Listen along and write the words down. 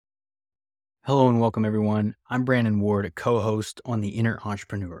Hello and welcome, everyone. I'm Brandon Ward, a co host on The Inner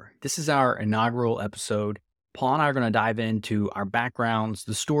Entrepreneur. This is our inaugural episode. Paul and I are going to dive into our backgrounds,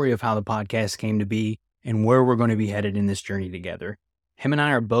 the story of how the podcast came to be, and where we're going to be headed in this journey together. Him and I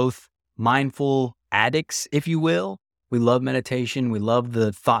are both mindful addicts, if you will. We love meditation, we love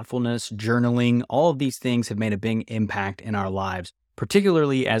the thoughtfulness, journaling. All of these things have made a big impact in our lives,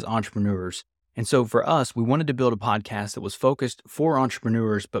 particularly as entrepreneurs. And so for us, we wanted to build a podcast that was focused for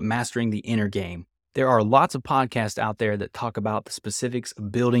entrepreneurs, but mastering the inner game. There are lots of podcasts out there that talk about the specifics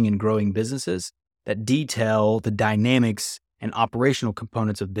of building and growing businesses that detail the dynamics and operational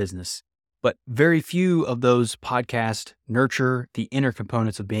components of business. But very few of those podcasts nurture the inner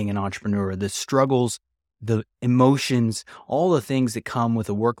components of being an entrepreneur, the struggles, the emotions, all the things that come with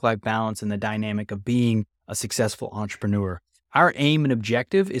a work-life balance and the dynamic of being a successful entrepreneur. Our aim and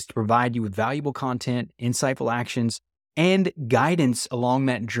objective is to provide you with valuable content, insightful actions, and guidance along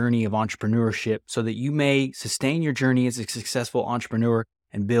that journey of entrepreneurship so that you may sustain your journey as a successful entrepreneur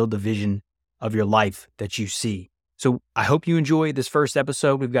and build the vision of your life that you see. So I hope you enjoy this first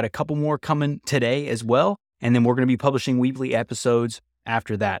episode. We've got a couple more coming today as well, and then we're going to be publishing weekly episodes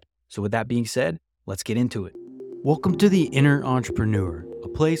after that. So with that being said, let's get into it. Welcome to The Inner Entrepreneur, a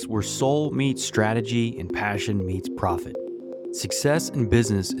place where soul meets strategy and passion meets profit. Success in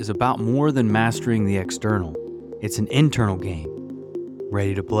business is about more than mastering the external. It's an internal game.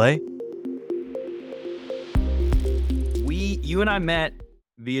 Ready to play? You and I met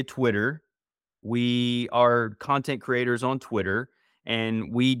via Twitter. We are content creators on Twitter,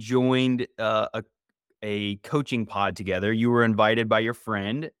 and we joined a coaching pod together. You were invited by your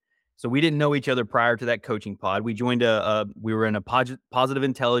friend. So we didn't know each other prior to that coaching pod. We joined we were in a positive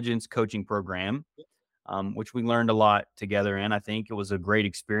intelligence coaching program. Which we learned a lot together. And I think it was a great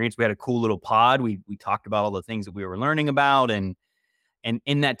experience. We had a cool little pod. We talked about all the things that we were learning about. And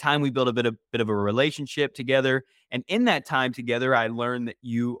in that time, we built a bit of a relationship together. And in that time together, I learned that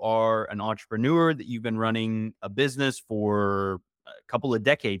you are an entrepreneur, that you've been running a business for a couple of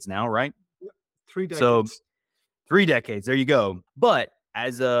decades now, right? 3 decades. So 3 decades. There you go. But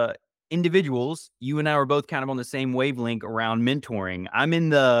as individuals, you and I were both kind of on the same wavelength around mentoring.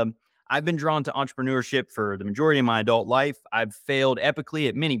 I've been drawn to entrepreneurship for the majority of my adult life. I've failed epically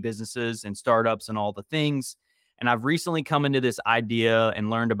at many businesses and startups and all the things. And I've recently come into this idea and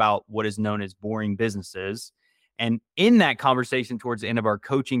learned about what is known as boring businesses. And in that conversation towards the end of our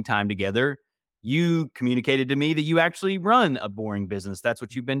coaching time together, you communicated to me that you actually run a boring business. That's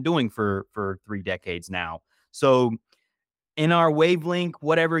what you've been doing for 3 decades now. So in our wavelength,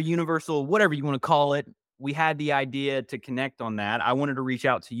 whatever universal, whatever you want to call it, we had the idea to connect on that. I wanted to reach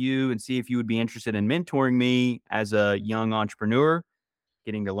out to you and see if you would be interested in mentoring me as a young entrepreneur,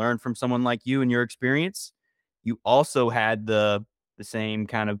 getting to learn from someone like you and your experience. You also had the same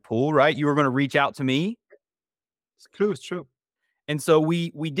kind of pull, right? You were going to reach out to me. It's true. And so we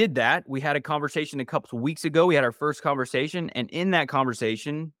did that. We had a conversation a couple of weeks ago. We had our first conversation. And in that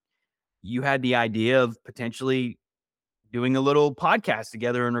conversation, you had the idea of potentially doing a little podcast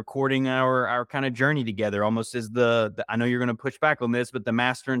together and recording our kind of journey together, almost as the I know you're going to push back on this, but the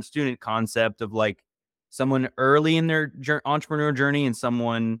master and student concept of like someone early in their entrepreneur journey and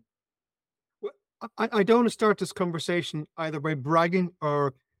someone. Well, I don't want to start this conversation either by bragging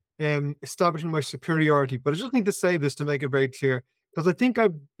or establishing my superiority, but I just need to say this to make it very clear, because I think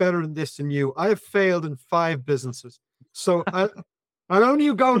I'm better in this than you. I have failed in 5 businesses. So I know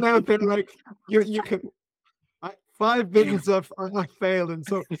you go now and like you can 5 businesses I failed, and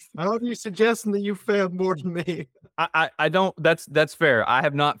so I know you suggesting that you failed more than me. I don't. That's fair. I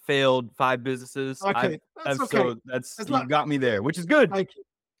have not failed 5 businesses. Okay, that's okay. So you got me there, which is good. Thank you.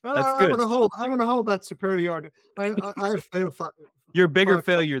 Well, That's I'm good. gonna hold that superiority. I failed. You're a bigger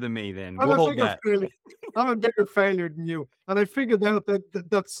failure than me. Then we'll hold that. I'm a bigger failure than you, and I figured out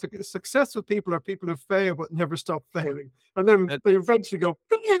that successful people are people who fail but never stop failing, and then they eventually go.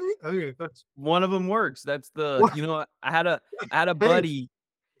 Okay, that's one of them works. That's I had a buddy.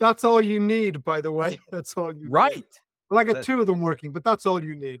 That's all you need, by the way. That's all you right. Need. Well, I got 2 of them working, but that's all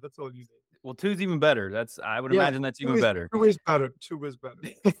you need. That's all you need. Well, 2's even better. I would imagine that's even better. 2 is better. 2 is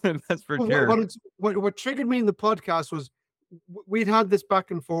better. That's for sure. What triggered me in the podcast was we'd had this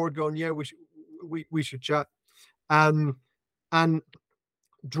back and forward going, yeah, we should chat. And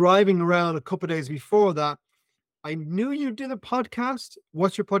driving around a couple of days before that, I knew you did a podcast.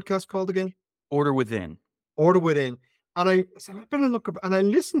 What's your podcast called again? Order Within. Order Within. And I said, I better look up, and I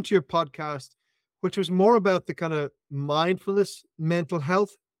listened to your podcast, which was more about the kind of mindfulness, mental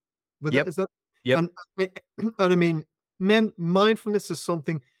health. Yep. Is that? Yep. And I mean, mindfulness is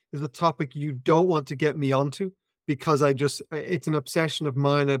a topic you don't want to get me onto, because it's an obsession of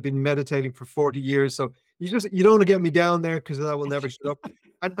mine. I've been meditating for 40 years. So you don't want to get me down there because I will never shut up.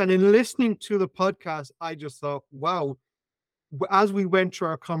 And in listening to the podcast, I just thought, wow, as we went through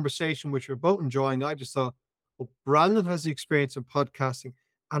our conversation, which we're both enjoying, I just thought, well, Brandon has the experience of podcasting.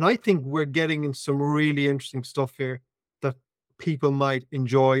 And I think we're getting in some really interesting stuff here that people might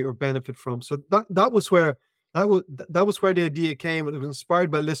enjoy or benefit from. So that was where the idea came, and it was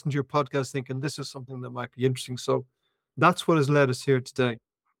inspired by listening to your podcast, thinking this is something that might be interesting. So that's what has led us here today.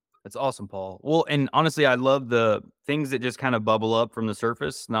 That's awesome, Paul. Well, and honestly, I love the things that just kind of bubble up from the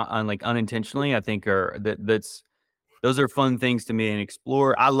surface, not like unintentionally. I think those are fun things to me and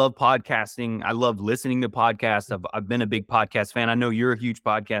explore. I love podcasting. I love listening to podcasts. I've been a big podcast fan. I know you're a huge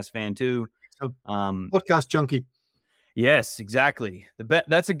podcast fan too. Podcast junkie. Yes, exactly.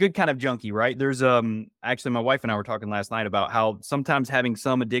 That's a good kind of junkie, right? There's actually my wife and I were talking last night about how sometimes having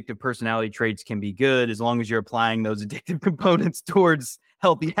some addictive personality traits can be good as long as you're applying those addictive components towards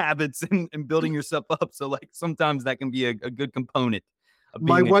healthy habits and building yourself up. So like sometimes that can be a good component of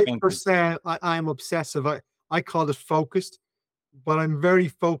being my wife junkie. percent. I'm obsessive. I call it focused, but I'm very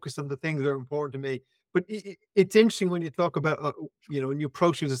focused on the things that are important to me. But it's interesting when you talk about, when you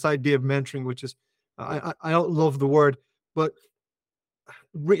approach this idea of mentoring, which is, I don't love the word, but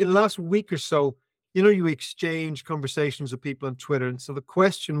in the last week or so, you exchange conversations with people on Twitter. And so the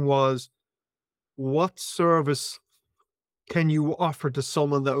question was, what service can you offer to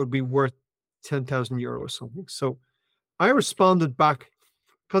someone that would be worth 10,000 euro or something? So I responded back,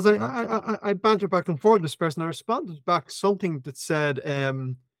 because I banter back and forth with this person. I responded back something that said,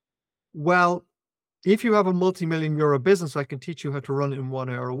 well, if you have a multi-million euro business, I can teach you how to run it in 1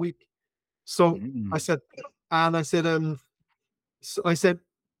 hour a week. So I said,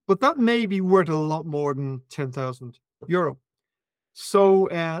 but that may be worth a lot more than 10,000 euro. So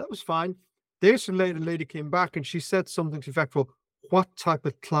that was fine. Days later, the lady came back and she said something to the effect, well, what type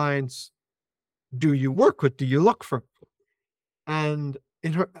of clients do you work with? Do you look for? And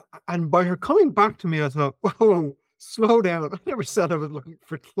by her coming back to me, I thought, whoa, slow down. I never said I was looking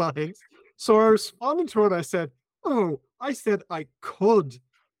for clients. So I responded to her and I said I could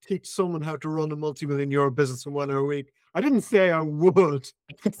teach someone how to run a multi-million euro business in 1 hour a week. I didn't say I would.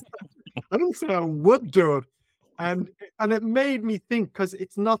 I didn't say I would do it. And it made me think, because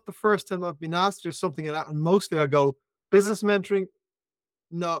it's not the first time I've been asked or something like that. And mostly I go, business mentoring?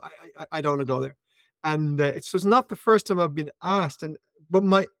 No, I don't want to go there. And it's not the first time I've been asked. But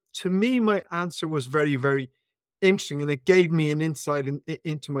my answer was very, very interesting. And it gave me an insight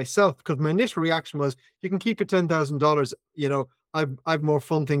into myself, because my initial reaction was, you can keep your $10,000, I've more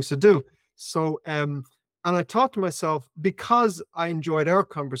fun things to do. So, and I thought to myself, because I enjoyed our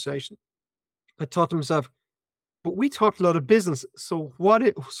conversation, I thought to myself, but we talked a lot of business. So what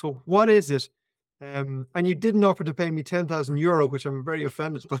is it? And you didn't offer to pay me 10,000 euro, which I'm very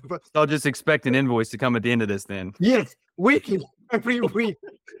offended by. But I'll just expect an invoice to come at the end of this then. Yes, weekly, every week.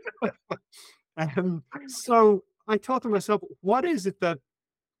 So I thought to myself, what is it that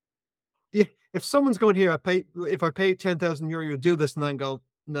if someone's going here, if I pay 10,000 euro, you'll do this, and I go,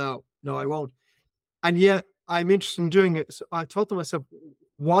 no, I won't. And yet I'm interested in doing it. So I thought to myself,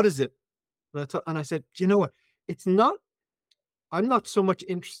 what is it? And I said, do you know what? I'm not so much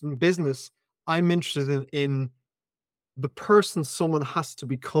interested in business. I'm interested in the person someone has to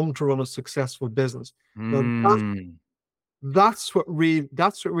become to run a successful business. That's what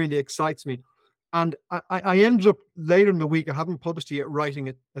really excites me. And I ended up later in the week, I haven't published it yet, writing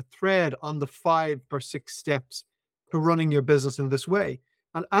a thread on the 5 or 6 steps to running your business in this way.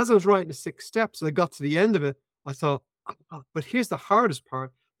 And as I was writing the 6 steps, I got to the end of it, I thought, but here's the hardest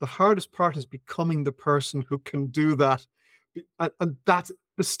part. The hardest part is becoming the person who can do that. And that's,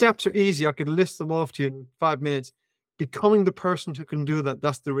 the steps are easy. I could list them off to you in 5 minutes. Becoming the person who can do that,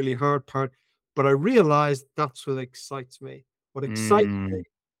 that's the really hard part. But I realized that's what excites me. What excites me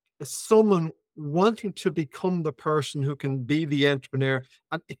is someone wanting to become the person who can be the entrepreneur.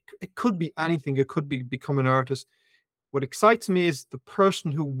 And it could be anything. It could be become an artist. What excites me is the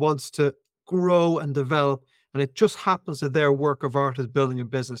person who wants to grow and develop. And it just happens that their work of art is building a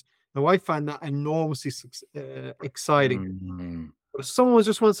business. Now, I find that enormously exciting. But if someone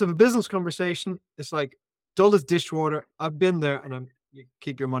just wants to have a business conversation, it's like dull as dishwater. I've been there, and you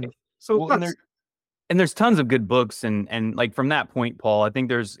keep your money. So and there's tons of good books, and like from that point, Paul, I think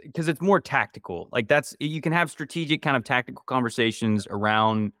because it's more tactical. Like you can have strategic kind of tactical conversations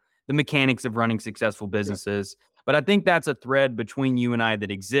around the mechanics of running successful businesses. Yeah. But I think that's a thread between you and I that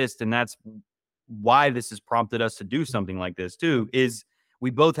exists, and that's why this has prompted us to do something like this too, is we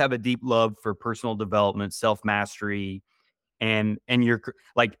both have a deep love for personal development, self-mastery, and you're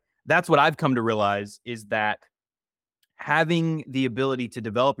like, that's what I've come to realize, is that having the ability to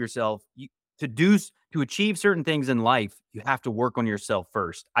develop yourself, to achieve certain things in life, you have to work on yourself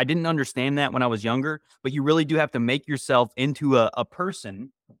first. I didn't understand that when I was younger, but you really do have to make yourself into a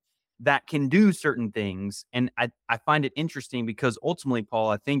person that can do certain things. And I find it interesting because ultimately, Paul,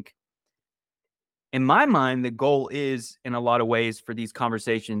 I think in my mind, the goal is, in a lot of ways, for these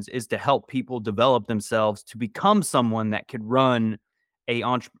conversations, is to help people develop themselves to become someone that could run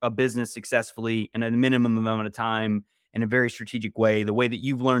a business successfully in a minimum amount of time in a very strategic way, the way that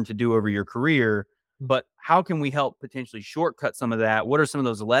you've learned to do over your career. But how can we help potentially shortcut some of that? What are some of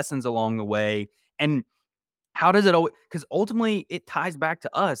those lessons along the way? And how does it always, because ultimately it ties back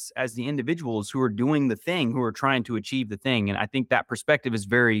to us as the individuals who are doing the thing, who are trying to achieve the thing. And I think that perspective is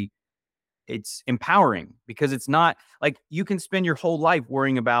it's empowering, because it's not like you can spend your whole life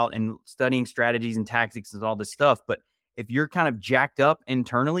worrying about and studying strategies and tactics and all this stuff. But if you're kind of jacked up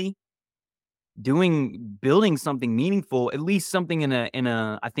internally, building something meaningful, at least something in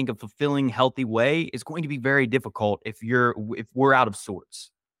a I think a fulfilling, healthy way, is going to be very difficult if we're out of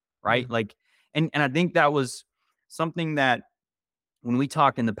sorts, Yeah. right? Like, and I think that was something that when we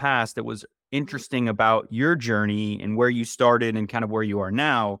talked in the past, that was interesting about your journey and where you started and kind of where you are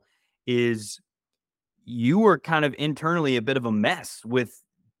now, is you were kind of internally a bit of a mess with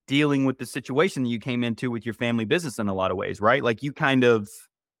dealing with the situation that you came into with your family business in a lot of ways, right? Like, you kind of,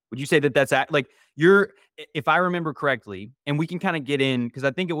 would you say that like if I remember correctly, and we can kind of get in, because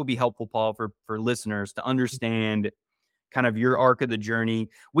I think it would be helpful, Paul, for listeners to understand kind of your arc of the journey.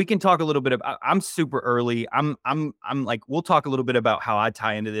 We can talk a little bit about, I'm super early. I'm like, we'll talk a little bit about how I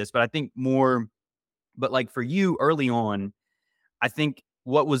tie into this, but I think more, but like for you early on, I think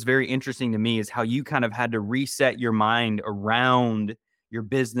what was very interesting to me is how you kind of had to reset your mind around your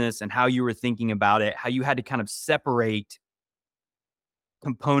business and how you were thinking about it, how you had to kind of separate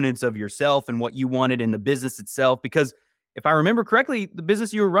components of yourself and what you wanted in the business itself. Because if I remember correctly, the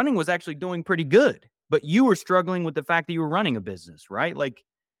business you were running was actually doing pretty good, but you were struggling with the fact that you were running a business, right? Like,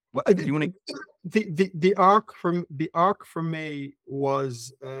 Well, do you want to? the arc for me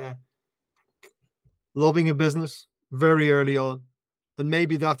was loving a business very early on, and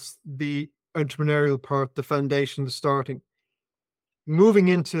maybe that's the entrepreneurial part, the foundation, the starting. Moving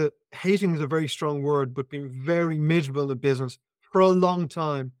into hating is a very strong word, but being very miserable in the business for a long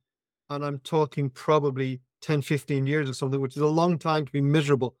time, and I'm talking probably 10, 15 years or something, which is a long time to be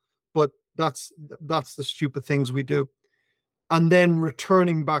miserable, but that's the stupid things we do. And then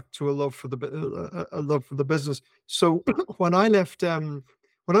returning back to a love for a love for the business. So when I left, when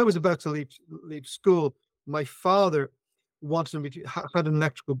I was about to leave school, my father wanted me to had an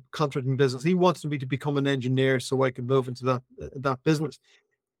electrical contracting business. He wanted me to become an engineer so I could move into that business.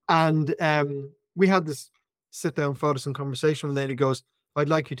 And we had this sit down, father-son conversation, and then he goes, "I'd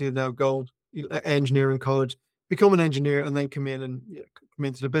like you to now go engineering college, become an engineer, and then come in and come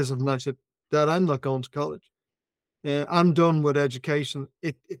into the business." And I said, "Dad, I'm not going to college. I'm done with education.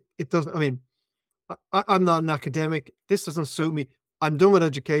 It doesn't. I mean, I'm not an academic. This doesn't suit me. I'm done with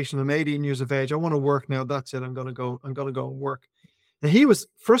education. I'm 18 years of age. I want to work now. That's it. I'm gonna go. I'm gonna go and work." And he was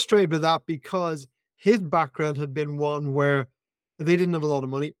frustrated with that because his background had been one where they didn't have a lot of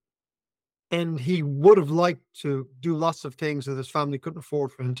money, and he would have liked to do lots of things that his family couldn't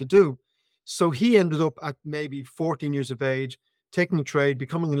afford for him to do. So he ended up at maybe 14 years of age, taking a trade,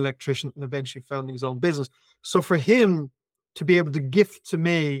 becoming an electrician, and eventually founding his own business. So for him to be able to gift to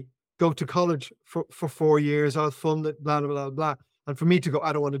me, go to college for 4 years, I'll fund it, blah, blah, blah, blah. And for me to go,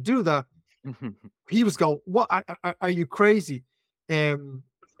 I don't want to do that. He was going, "What? Are you crazy?" Um,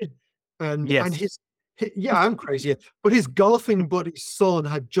 and Yes. yeah, I'm crazy. But his golfing buddy's son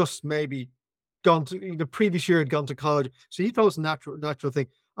had just maybe gone to the previous year, had gone to college, so he thought it was a natural thing.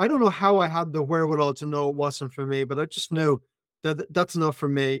 I don't know how I had the wherewithal to know it wasn't for me, but I just knew that that's enough for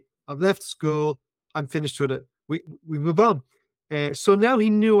me. I've left school. I'm finished with it. We move on. So now he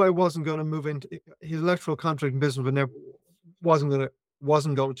knew I wasn't going to move into his electrical contracting business, but never wasn't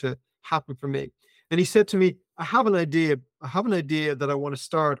going to happen for me. And he said to me, "I have an idea. I have an idea that I want to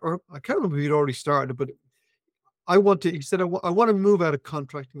start," or I can't remember if he'd already started, but I want to. He said, I want to move out of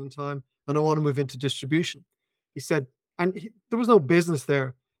contracting in time, and I want to move into distribution." He said, and there was no business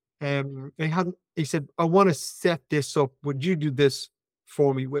there. He hadn't. He said, "I want to set this up. Would you do this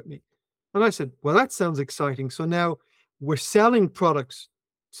for me with me?" And I said, "Well, that sounds exciting." So now we're selling products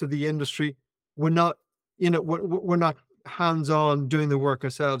to the industry. We're not, we're not hands-on doing the work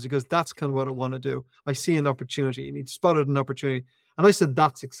ourselves, because that's kind of what I want to do. I see an opportunity, and he spotted an opportunity. And I said,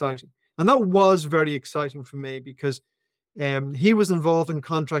 "That's exciting." And that was very exciting for me because he was involved in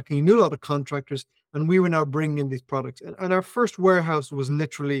contracting. He knew a lot of contractors, and we were now bringing in these products. And our first warehouse was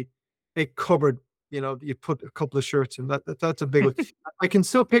literally a cupboard you put a couple of shirts in. That's a big one. I can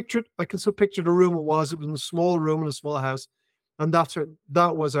still picture it. I can still picture the room it was. It was in a small room in a small house, and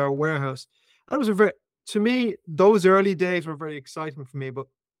that was our warehouse. And it was to me, those early days were very exciting for me. But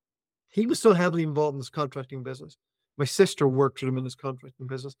he was still heavily involved in this contracting business. My sister worked with him in his contracting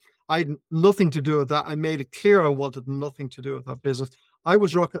business. I had nothing to do with that. I made it clear I wanted nothing to do with that business. I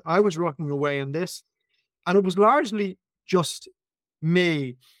was rocking away in this, and it was largely just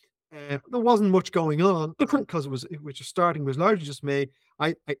me. There wasn't much going on because it was just starting. It was largely just me.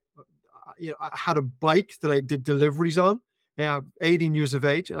 I had a bike that I did deliveries on. 18 years of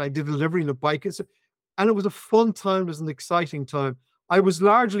age, and I did delivery on a bike. And it was a fun time. It was an exciting time. I was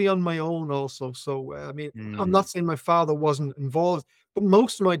largely on my own also. So, I mean, I'm not saying my father wasn't involved, but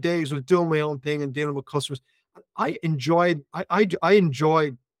most of my days was doing my own thing and dealing with customers. I enjoyed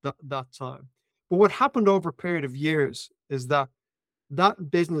that time. But what happened over a period of years is that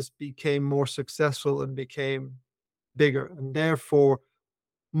business became more successful and became bigger, and therefore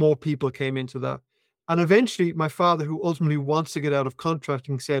more people came into that. And eventually, my father, who ultimately wants to get out of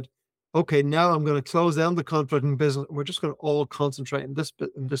contracting, said, "Okay, now I'm going to close down the contracting business. We're just going to all concentrate in this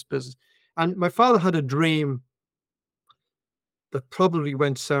business." And my father had a dream that probably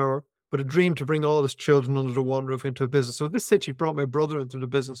went sour, but a dream to bring all his children under the one roof into a business. So this stage, he brought my brother into the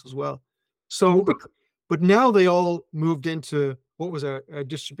business as well. So, but now they all moved into what was a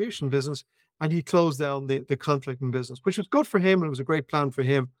distribution business, and he closed down the contracting business, which was good for him, and it was a great plan for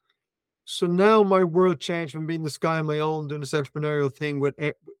him. So now my world changed from being this guy on my own doing this entrepreneurial thing with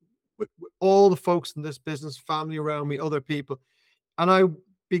all the folks in this business, family around me, other people. And I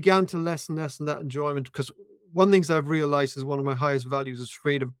began to lessen that enjoyment, because one of the things I've realized is one of my highest values is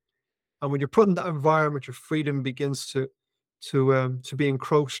freedom. And when you're put in that environment, your freedom begins to be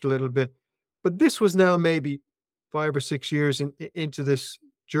encroached a little bit. But this was now maybe 5 or 6 years into this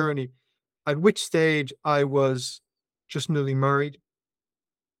journey, at which stage I was just newly married,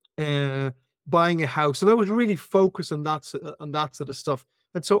 buying a house, and I was really focused on that sort of stuff.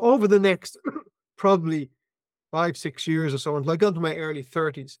 And so over the next probably 5, 6 years or so, until I got into my early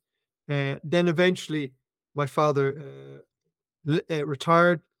 30s, then eventually my father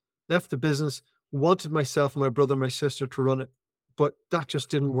retired, left the business, wanted myself and my brother and my sister to run it, but that just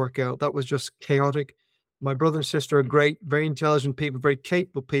didn't work out. That was just chaotic. My brother and sister are great, very intelligent people, very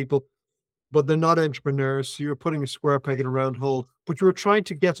capable people, but they're not entrepreneurs. So you're putting a square peg in a round hole, but you were trying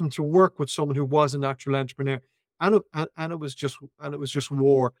to get them to work with someone who was an actual entrepreneur. And it was just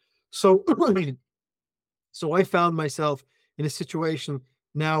war. So, so I found myself in a situation.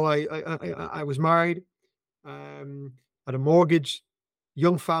 Now I was married, had a mortgage,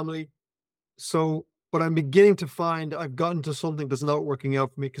 young family. So, but I'm beginning to find I've gotten to something that's not working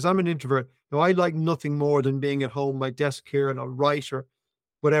out for me, because I'm an introvert. Now, I like nothing more than being at home, my desk here, and I'll write or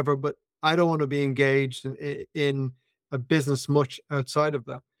whatever, but I don't want to be engaged in a business much outside of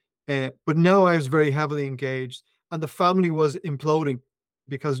that. But now I was very heavily engaged, and the family was imploding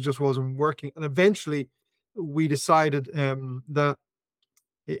because it just wasn't working. And eventually, we decided that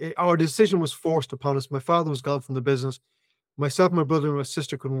our decision was forced upon us. My father was gone from the business. Myself, my brother, and my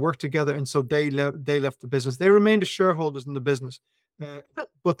sister couldn't work together, and so they left the business. They remained as shareholders in the business,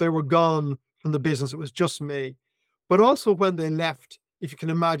 but they were gone from the business. It was just me. But also, when they left, if you can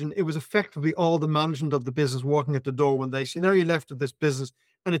imagine, it was effectively all the management of the business walking at the door when they say, "Now you left this business,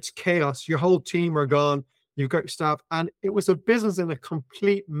 and it's chaos. Your whole team are gone. You've got your staff," and it was a business in a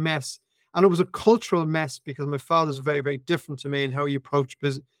complete mess. And it was a cultural mess, because my father's very, very different to me, and how he approached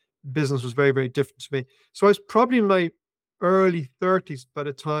business was very, very different to me. So I was probably in my early 30s by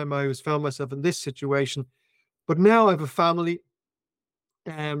the time found myself in this situation. But now I have a family.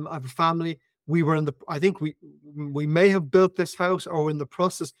 I have a family. We were I think we may have built this house, or in the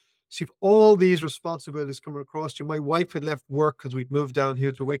process. So you've all these responsibilities coming across you. My wife had left work because we'd moved down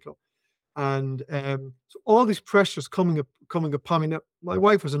here to Wicklow. And so all these pressures coming upon me. Now, my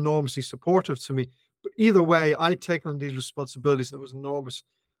wife was enormously supportive to me, but either way, I'd taken on these responsibilities, and it was enormous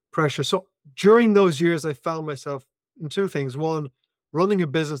pressure. So during those years, I found myself in two things. One, running a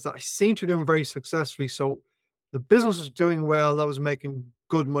business that I seemed to be doing very successfully. So the business was doing well. I was making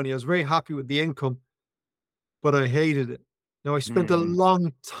good money. I was very happy with the income, but I hated it. Now, I spent a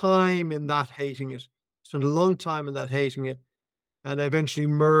long time in that hating it. Spent a long time in that hating it, and I eventually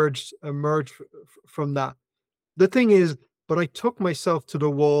emerged from that. The thing is, but I took myself to the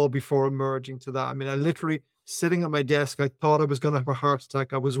wall before emerging to that. I mean, I literally sitting at my desk, I thought I was going to have a heart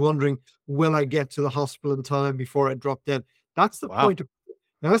attack. I was wondering, will I get to the hospital in time before I drop dead? That's the Wow. point of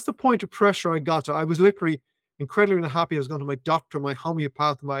that's the point of pressure I got to. I was literally incredibly unhappy. I was going to my doctor, my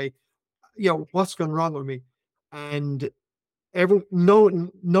homeopath, what's going wrong with me? And no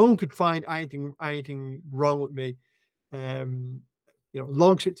one could find anything wrong with me. Um,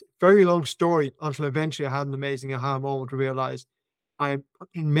 very long story until eventually I had an amazing aha moment to realize I'm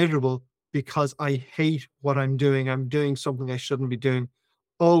fucking miserable because I hate what I'm doing. I'm doing something I shouldn't be doing.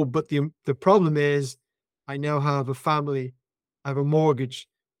 Oh, but the problem is I now have a family, I have a mortgage,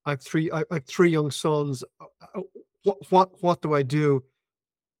 I have three young sons. What do I do?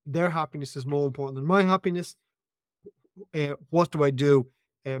 Their happiness is more important than my happiness. What do I do?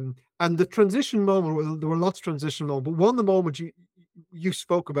 And the transition moment, there were lots of transition moments, but one of the moments you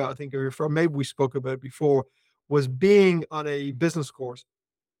spoke about, I think, or maybe we spoke about it before, was being on a business course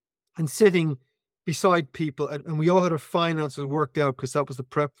and sitting beside people, and we all had our finances worked out because that was the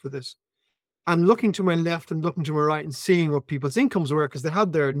prep for this. And looking to my left and looking to my right and seeing what people's incomes were because they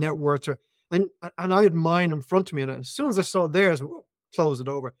had their net worth, and I had mine in front of me. And as soon as I saw theirs, close it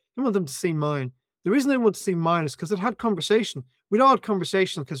over. I didn't want them to see mine. The reason I want to see mine is because it had conversation. We'd all had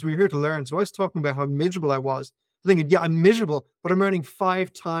conversation because we were here to learn. So I was talking about how miserable I was, thinking, yeah, I'm miserable, but I'm earning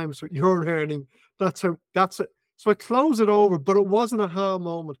 5 times what you're earning. That's it. So I closed it over, but it wasn't a aha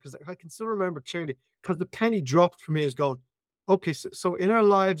moment because I can still remember clearly because the penny dropped for me as going, okay, so in our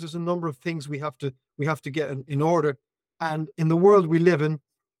lives, there's a number of things we have to get in order. And in the world we live in,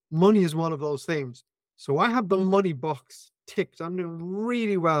 money is one of those things. So I have the money box ticked. I'm doing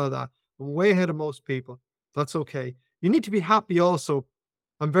really well at that. I'm way ahead of most people. That's okay. You need to be happy also.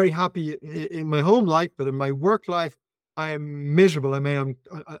 I'm very happy in my home life, but in my work life, I am miserable. I mean,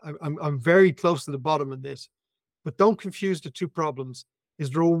 I'm very close to the bottom of this. But don't confuse the two problems. Is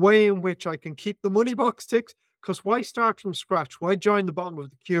there a way in which I can keep the money box ticked? Because why start from scratch? Why join the bottom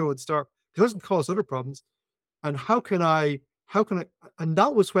of the queue and start? It doesn't cause other problems. And and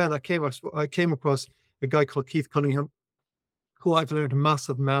that was when I came across a guy called Keith Cunningham, who I've learned a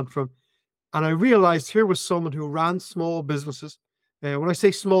massive amount from. And I realized here was someone who ran small businesses. When I say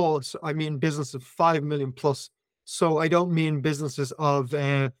small, I mean business of 5 million plus. So I don't mean businesses of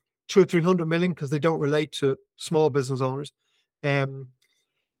 200 or 300 million because they don't relate to small business owners. Um,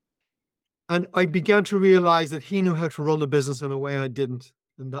 and I began to realize that he knew how to run a business in a way I didn't.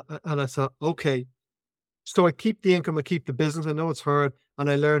 And I thought, okay, so I keep the income, I keep the business. I know it's hard, and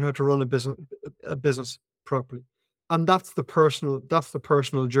I learn how to run a business properly. And that's the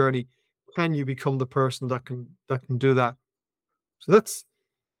personal journey. Can you become the person that can do that? So that's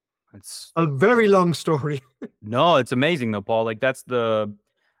It's a very long story. no, it's amazing though, Paul. Like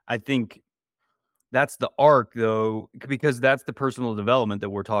I think that's the arc though, because that's the personal development that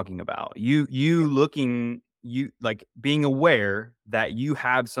we're talking about. You like being aware that you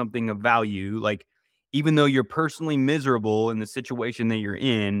have something of value, like even though you're personally miserable in the situation that you're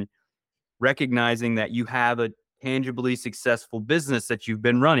in, recognizing that you have a tangibly successful business that you've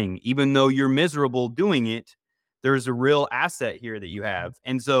been running, even though you're miserable doing it, there's a real asset here that you have.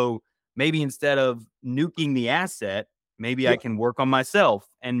 And so maybe instead of nuking the asset, maybe I Yeah. can work on myself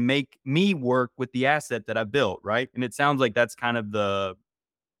and make me work with the asset that I built. Right. And it sounds like that's kind of the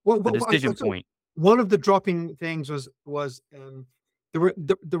decision So point. one of the dropping things was there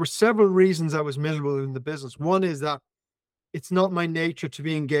were several reasons I was miserable in the business. One is that it's not my nature to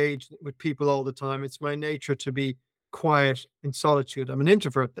be engaged with people all the time. It's my nature to be quiet in solitude. I'm an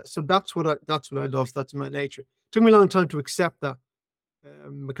introvert, so that's what I love. That's my nature. It took me a long time to accept that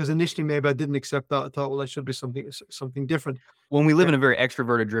because initially maybe I didn't accept that. I thought, well, I should be something different. When we live Uh, in a very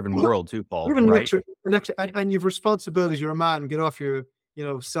extroverted driven world too, Paul, Even right? and you've responsibilities. You're a man. Get off your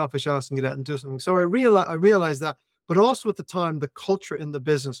selfish ass and get out and do something. So I realized that, but also at the time, the culture in the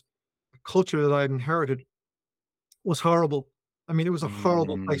business, the culture that I inherited, was horrible. I mean, it was a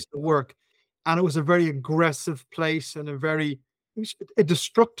horrible Mm, place to work, and it was a very aggressive place and a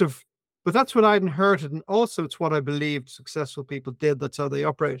destructive. But that's what I'd inherited, and also it's what I believed successful people did. That's how they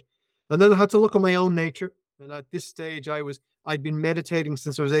operate. And then I had to look at my own nature. And at this stage, I'd been meditating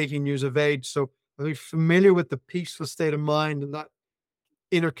since I was 18 years of age, so I was familiar with the peaceful state of mind and that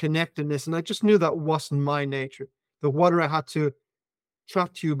interconnectedness. And I just knew that wasn't my nature. That whether I had to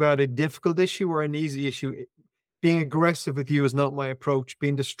chat to you about a difficult issue or an easy issue, being aggressive with you is not my approach.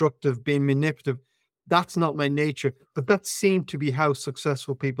 Being destructive, being manipulative, that's not my nature. But that seemed to be how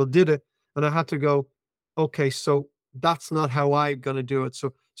successful people did it. And I had to go, okay, so that's not how I'm going to do it.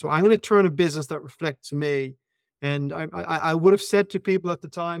 So I'm going to turn a business that reflects me. And I would have said to people at the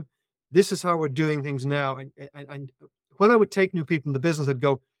time, this is how we're doing things now. And when I would take new people in the business, I'd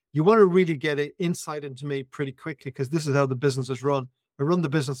go, you want to really get an insight into me pretty quickly because this is how the business is run. I run the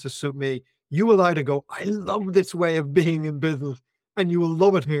business to suit me. You will either go, I love this way of being in business, and you will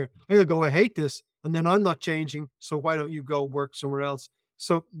love it here. I'll go, I hate this, and then I'm not changing. So why don't you go work somewhere else?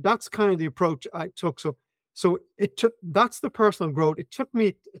 So that's kind of the approach I took. So So that's the personal growth. It took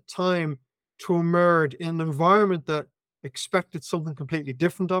me time to emerge in an environment that expected something completely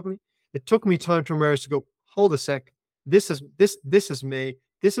different of me. It took me time to emerge to go, hold a sec. This is me.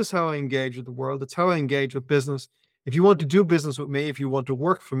 This is how I engage with the world. It's how I engage with business. If you want to do business with me, if you want to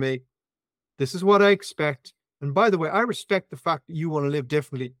work for me, this is what I expect. And by the way, I respect the fact that you want to live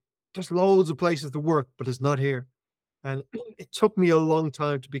differently. There's loads of places to work, but it's not here. And it took me a long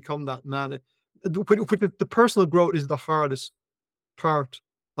time to become that man. The personal growth is the hardest part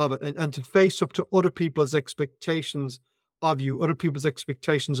of it. And to face up to other people's expectations of you, other people's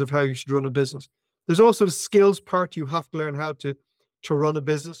expectations of how you should run a business. There's also the skills part. You have to learn how to run a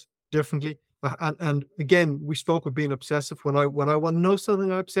business differently. And again, we spoke of being obsessive. When I want to know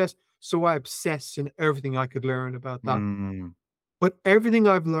something, I obsess. So I obsess in everything I could learn about that. Mm, But everything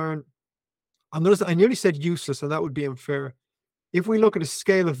I've learned, I nearly said useless, and that would be unfair. If we look at a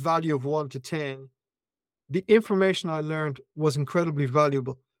scale of value of 1 to 10, the information I learned was incredibly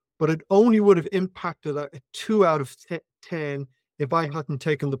valuable, but it only would have impacted a 2 out of 10 if I hadn't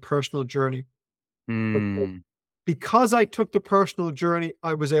taken the personal journey. But mm. because I took the personal journey,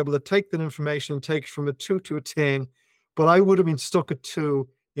 I was able to take that information and take it from a 2 to a 10. But I would have been stuck at 2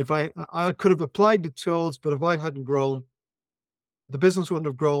 if I could have applied the tools, but if I hadn't grown, the business wouldn't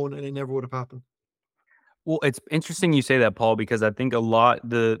have grown and it never would have happened. Well, it's interesting you say that, Paul, because I think a lot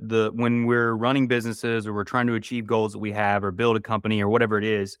the when we're running businesses or we're trying to achieve goals that we have or build a company or whatever it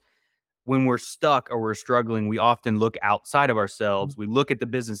is, when we're stuck or we're struggling, we often look outside of ourselves. We look at the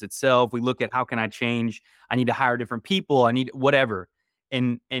business itself. We look at how can I change? I need to hire different people. I need whatever.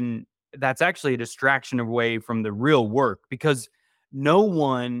 And that's actually a distraction away from the real work because no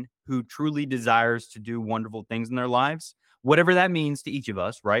one who truly desires to do wonderful things in their lives, whatever that means to each of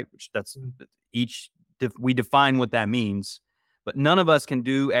us, right? Which that's Mm. each we define what that means. But none of us can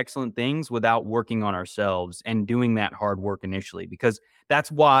do excellent things without working on ourselves and doing that hard work initially because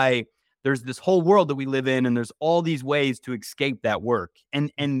that's why there's this whole world that we live in and there's all these ways to escape that work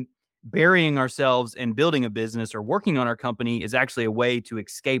and burying ourselves and building a business or working on our company is actually a way to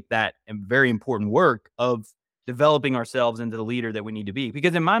escape that very important work of developing ourselves into the leader that we need to be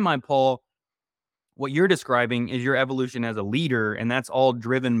because in my mind, Paul, what you're describing is your evolution as a leader and that's all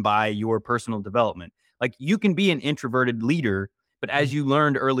driven by your personal development. Like you can be an introverted leader, but as Mm. you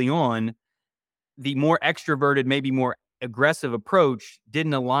learned early on, the more extroverted, maybe more aggressive approach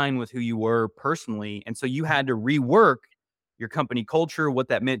didn't align with who you were personally. And so you had to rework your company culture, what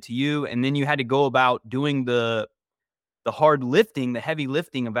that meant to you. And then you had to go about doing the hard lifting, the heavy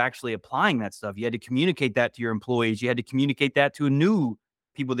lifting of actually applying that stuff. You had to communicate that to your employees. You had to communicate that to new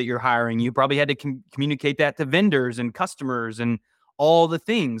people that you're hiring. You probably had to communicate that to vendors and customers and all the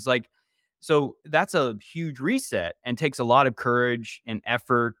things like, so that's a huge reset and takes a lot of courage and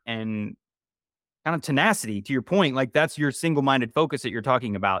effort and kind of tenacity to your point. Like that's your single-minded focus that you're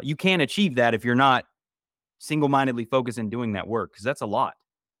talking about. You can't achieve that if you're not single-mindedly focused in doing that work because that's a lot.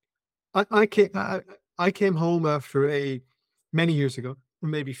 I came home after many years ago,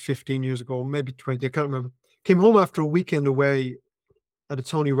 maybe 15 years ago, maybe 20, I can't remember. Came home after a weekend away at a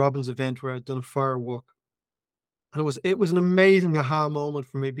Tony Robbins event where I'd done a fire walk. And it was an amazing aha moment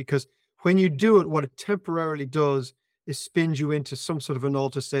for me because when you do it, what it temporarily does is spins you into some sort of an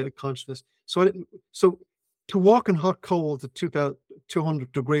altered state of consciousness. So to walk in hot coals at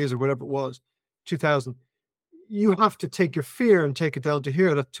 200 degrees or whatever it was, 2000, you have to take your fear and take it down to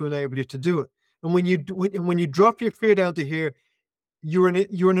here to enable you to do it. And when you drop your fear down to here, you're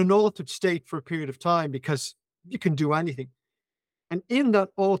in an altered state for a period of time because you can do anything. And in that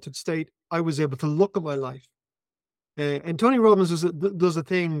altered state, I was able to look at my life. And Tony Robbins does a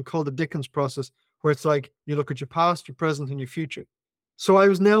thing called the Dickens process, where it's like you look at your past, your present, and your future. So I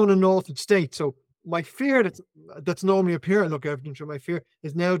was now in an altered state. So my fear that's normally up here, I look everything through my fear,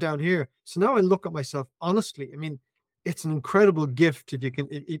 is now down here. So now I look at myself honestly. I mean, it's an incredible gift if you can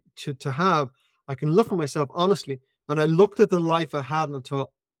to have. I can look at myself honestly, and I looked at the life I had and I thought,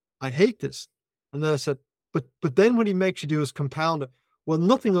 I hate this. And then I said, but then what he makes you do is compound it. Well,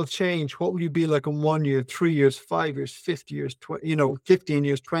 nothing will change. What will you be like in 1 year, 3 years, 5 years, 50 years, 15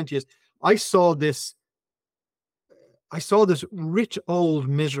 years, 20 years? I saw this, I saw this rich, old,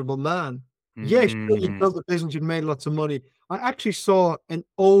 miserable man. Yes, sure, you Mm, built a business, you'd made lots of money. I actually saw an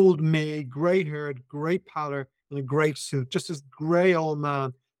old maid, gray haired, gray pallor, in a great suit, just this gray old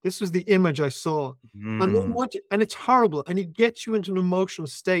man. This was the image I saw. And then mm, and it's horrible. And it gets you into an emotional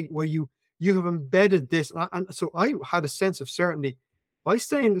state where you have embedded this. And so I had a sense of certainty. If I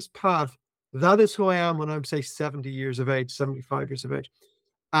stay in this path, that is who I am when I'm, say, 70 years of age, 75 years of age.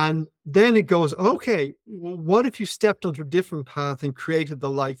 And then it goes, okay, well, what if you stepped onto a different path and created the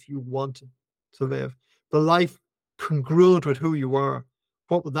life you wanted to live? the life congruent with who you are,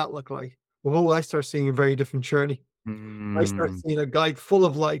 what would that look like? Well, I start seeing a very different journey. I start Mm. seeing a guy full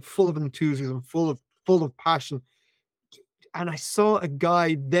of life, full of enthusiasm, full of passion. And I saw a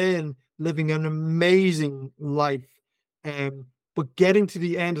guy then living an amazing life, but getting to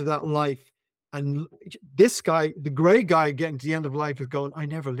the end of that life, and this guy, the gray guy, getting to the end of life is going, I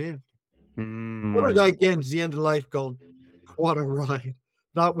never lived. Other Mm. guy getting to the end of life going, what a ride.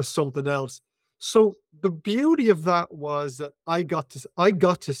 That was something else. So the beauty of that was that I got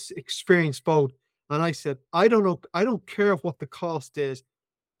to experience both. And I said, I don't know, I don't care what the cost is.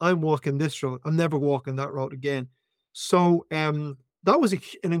 I'm walking this road. I'm never walking that road again. So that was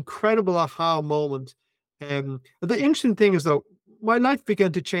an incredible aha moment. The interesting thing is though, my life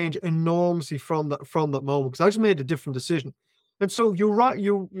began to change enormously from that moment because I just made a different decision. And so you're right,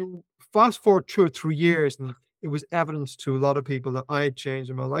 you fast forward 2 or 3 years, and it was evidence to a lot of people that I had changed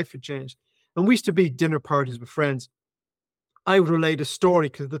and my life had changed. And we used to be dinner parties with friends. I would relate a story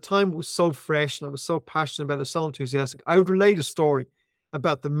because the time was so fresh and I was so passionate about it, so enthusiastic. I would relate a story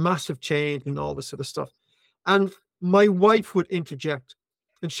about the massive change and all this sort of stuff. And my wife would interject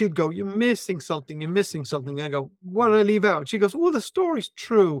and she'd go, you're missing something, you're missing something. And I go, what did I leave out? She goes, well, the story's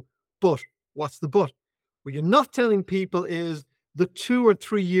true, but what's the but? What you're not telling people is the 2 or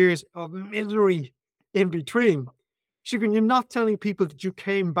 3 years of misery in between. She goes, you're not telling people that you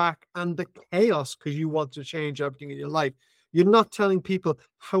came back and the chaos because you want to change everything in your life. You're not telling people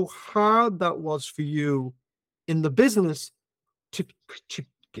how hard that was for you in the business to, to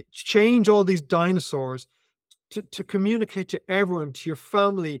change all these dinosaurs, to communicate to everyone, to your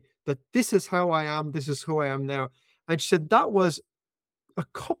family, that this is how I am, this is who I am now. And she said that was a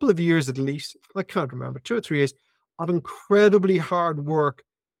couple of years at least, I can't remember, 2 or 3 years of incredibly hard work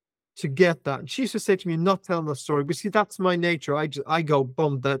to get that. And she used to say to me, not telling the story, but see, that's my nature. I go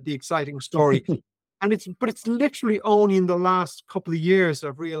bum the exciting story. And it's literally only in the last couple of years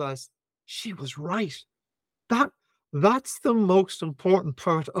I've realized she was right. That that's the most important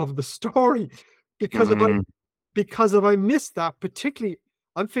part of the story. Because if I Mm. because if I miss that, particularly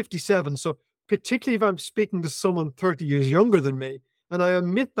I'm 57, so particularly if I'm speaking to someone 30 years younger than me, and I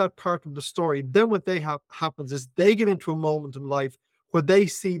omit that part of the story, then what they have happens is they get into a moment in life where they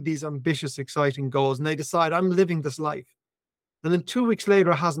see these ambitious, exciting goals and they decide, I'm living this life. And then 2 weeks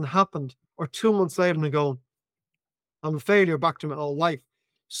later, it hasn't happened, or 2 months later, and they go, I'm a failure back to my old life.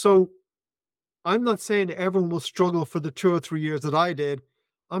 So I'm not saying everyone will struggle for the 2 or 3 years that I did.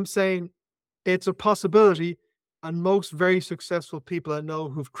 I'm saying it's a possibility. And most very successful people I know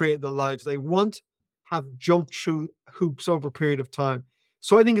who've created their lives they want have jumped through hoops over a period of time.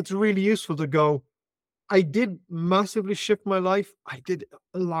 So I think it's really useful to go, I did massively shift my life. I did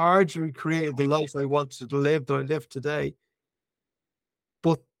largely create the life I wanted to live that I live today.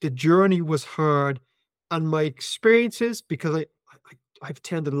 But the journey was hard. And my experiences, because I've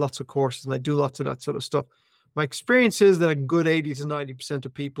attended lots of courses and I do lots of that sort of stuff. My experience is that a good 80 to 90%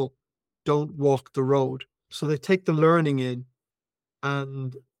 of people don't walk the road. So they take the learning in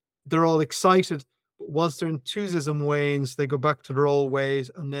and they're all excited. But once their enthusiasm wanes, they go back to their old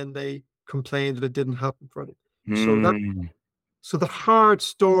ways and then they complain that it didn't happen for them. Mm. So the hard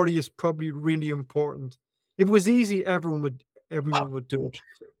story is probably really important. If it was easy, everyone would do it.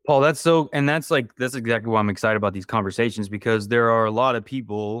 Paul, that's exactly why I'm excited about these conversations because there are a lot of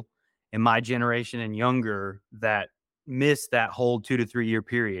people in my generation and younger that miss that whole 2 to 3 year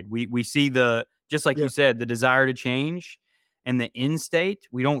period. We see just like you Yeah. said, the desire to change and the end state.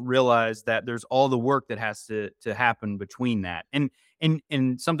 We don't realize that there's all the work that has to happen between that. And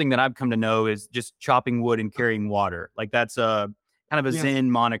something that I've come to know is just chopping wood and carrying water. Like that's a kind of a Yes. Zen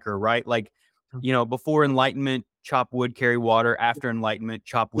moniker, right? Like, before enlightenment, chop wood, carry water. After enlightenment,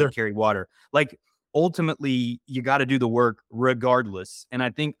 chop wood, Yeah. carry water. Like ultimately, you got to do the work regardless. And I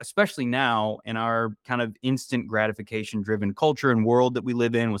think, especially now in our kind of instant gratification driven culture and world that we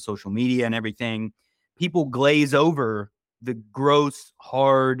live in with social media and everything, people glaze over the gross,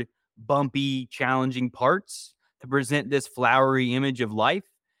 hard, bumpy, challenging parts to present this flowery image of life.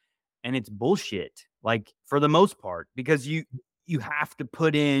 And it's bullshit, like for the most part, because you have to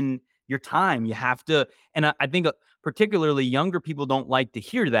put in your time. You have to, and I think particularly younger people don't like to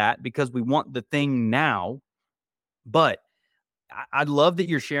hear that because we want the thing now. But I love that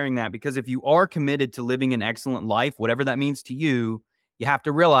you're sharing that because if you are committed to living an excellent life, whatever that means to you, you have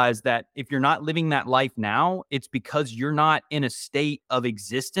to realize that if you're not living that life now, it's because you're not in a state of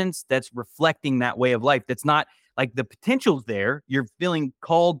existence that's reflecting that way of life. That's not like the potential's there. You're feeling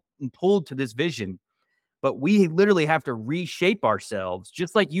called and pulled to this vision, but we literally have to reshape ourselves,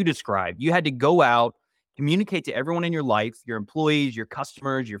 just like you described. You had to go out, communicate to everyone in your life, your employees, your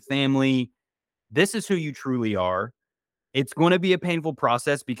customers, your family, this is who you truly are. It's going to be a painful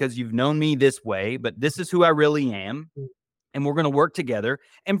process because you've known me this way, but this is who I really am. Mm. And we're going to work together.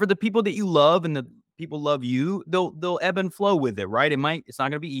 And for the people that you love and the people love you, they'll ebb and flow with it, right? It's not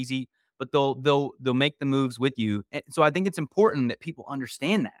going to be easy, but they'll make the moves with you. And so I think it's important that people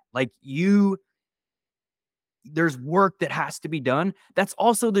understand that. Like there's work that has to be done. That's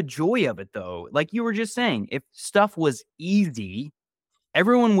also the joy of it, though. Like you were just saying, if stuff was easy,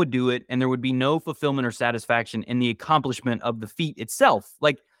 everyone would do it and there would be no fulfillment or satisfaction in the accomplishment of the feat itself.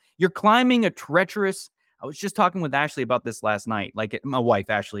 Like you're climbing a treacherous. I was just talking with Ashley about this last night, like my wife,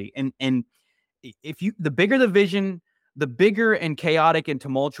 Ashley. And if you, the bigger the vision, the bigger and chaotic and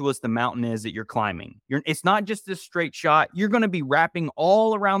tumultuous the mountain is that you're climbing. It's not just this straight shot. You're going to be wrapping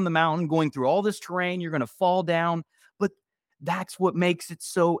all around the mountain, going through all this terrain. You're going to fall down. But that's what makes it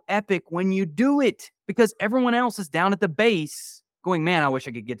so epic when you do it, because everyone else is down at the base going, man, I wish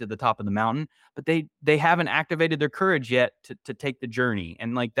I could get to the top of the mountain, but they haven't activated their courage yet to take the journey.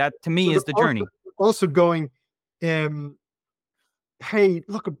 And like that to me is the journey. Also going, hey,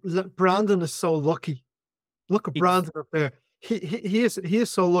 look, Brandon is so lucky. Look at Brandon up there. He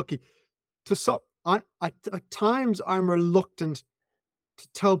is so lucky. At times I'm reluctant to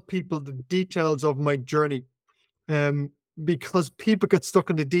tell people the details of my journey, because people get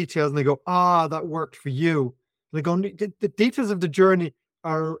stuck in the details and they go, that worked for you. And they go, the details of the journey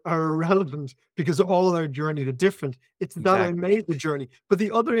are irrelevant because all our journeys are different. It's that I made the journey. But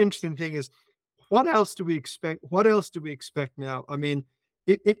the other interesting thing is, what else do we expect? What else do we expect now? I mean,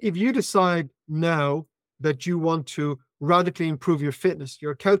 if you decide now that you want to radically improve your fitness,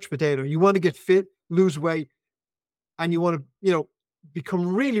 you're a couch potato, you want to get fit, lose weight, and you want to,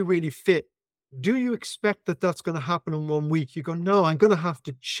 become really, really fit. Do you expect that that's going to happen in 1 week? You go, no, I'm going to have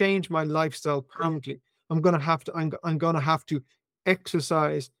to change my lifestyle permanently. I'm going to have to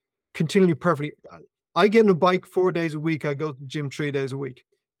exercise continually perfectly. I get on a bike 4 days a week. I go to the gym 3 days a week.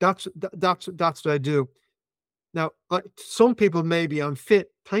 That's what I do. Now, some people maybe I'm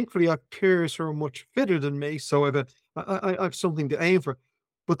fit. Thankfully, I have peers who are much fitter than me, so I have something to aim for.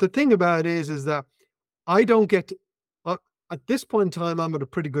 But the thing about it is that I don't get to, at this point in time, I'm at a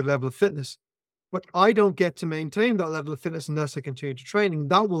pretty good level of fitness, but I don't get to maintain that level of fitness unless I continue to training.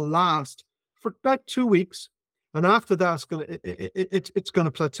 That will last for about 2 weeks, and after that, it's going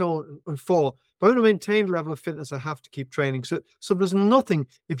to plateau and fall. If I want to maintain the level of fitness, I have to keep training. So there's nothing.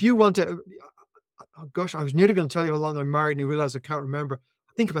 If you want to, oh gosh, I was nearly going to tell you how long I'm married, and you realize I can't remember.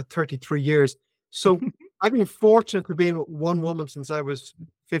 I think about 33 years. So I've been fortunate to be with one woman since I was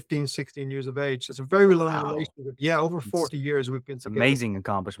 15, 16 years of age. It's a very long relationship. Yeah, over 40 years we've been together. Amazing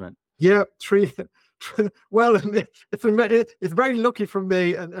accomplishment. Yeah, well, it's very lucky for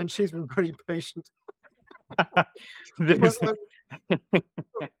me, and she's been very patient. But the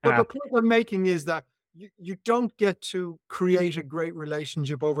point I'm making is that you don't get to create a great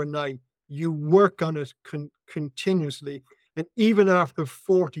relationship overnight. You work on it continuously. And even after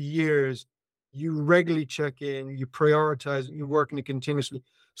 40 years, you regularly check in, you prioritize, you work on it continuously.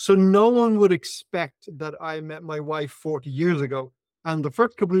 So no one would expect that I met my wife 40 years ago, and the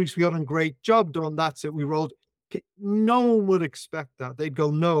first couple of weeks we got a great job done. That's it. We rolled. No one would expect that. They'd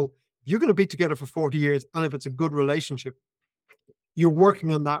go, no, you're going to be together for 40 years. And if it's a good relationship, you're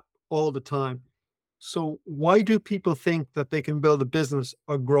working on that all the time. So why do people think that they can build a business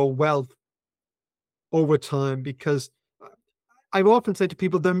or grow wealth over time? Because I've often said to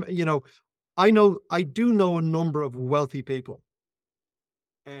people, I do know a number of wealthy people.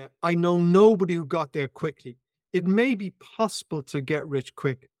 I know nobody who got there quickly. It may be possible to get rich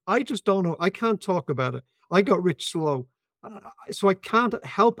quick. I just don't know. I can't talk about it. I got rich slow. So I can't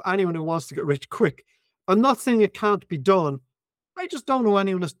help anyone who wants to get rich quick. I'm not saying it can't be done. I just don't know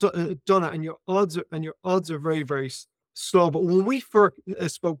anyone that's done it, and your odds are very, very slow. But when we first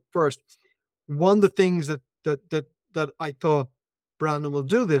spoke first, one of the things that I thought, Brandon will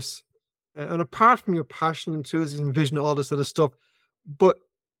do this, and apart from your passion, enthusiasm, vision, all this other stuff, but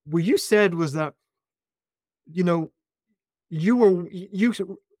what you said was that, you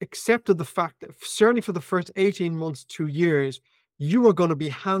accepted the fact that certainly for the first 18 months, 2 years, you were going to be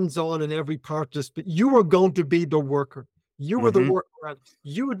hands-on in every part of this, but you were going to be the worker. You were the worker.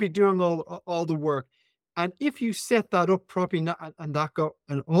 You would be doing all the work. And if you set that up properly and that got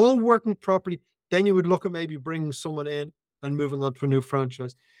and all working properly, then you would look at maybe bringing someone in and moving on to a new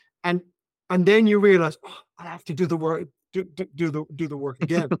franchise. And then you realize, I have to do the work, do the work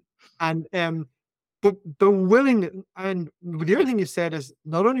again. But the willing, and the other thing you said is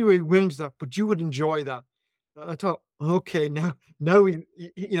not only were you willing to that, but you would enjoy that. I thought, okay, now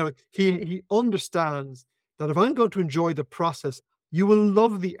he understands that if I'm going to enjoy the process, you will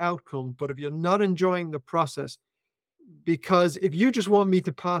love the outcome, but if you're not enjoying the process, because if you just want me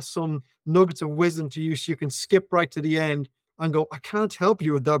to pass some nuggets of wisdom to you so you can skip right to the end and go, I can't help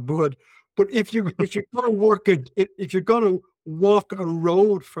you with that, bud. But if you're gonna work it, if you're gonna walk a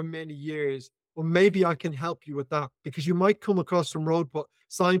road for many years, well, maybe I can help you with that, because you might come across some road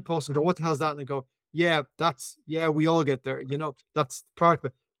signposts and go, what the hell's that? And I go, yeah, yeah, we all get there, that's part of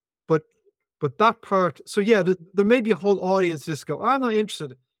it. But that part, so yeah, there may be a whole audience just go, I'm not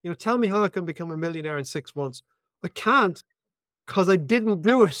interested. Tell me how I can become a millionaire in 6 months. I can't, because I didn't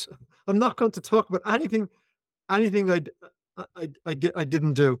do it. I'm not going to talk about anything I didn't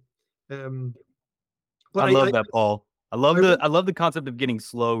do. Um, I but love that, Paul. I I love the concept of getting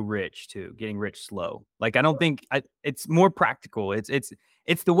slow rich too, getting rich slow. Like I don't think it's more practical. It's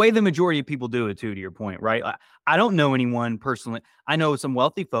the way the majority of people do it too, to your point, right? I don't know anyone personally. I know some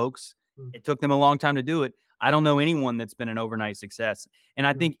wealthy folks. It took them a long time to do it. I don't know anyone that's been an overnight success. And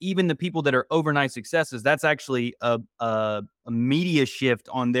I think even the people that are overnight successes, that's actually a media shift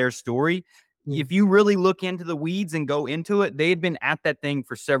on their story. If you really look into the weeds and go into it, they had been at that thing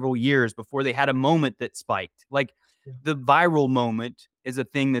for several years before they had a moment that spiked. Like the viral moment is a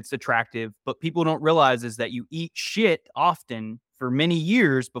thing that's attractive, but people don't realize is that you eat shit often for many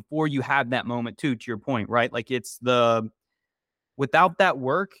years before you have that moment too, to your point, right? Like without that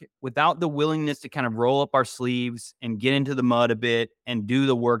work, without the willingness to kind of roll up our sleeves and get into the mud a bit and do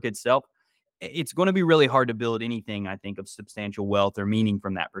the work itself, it's going to be really hard to build anything, I think, of substantial wealth or meaning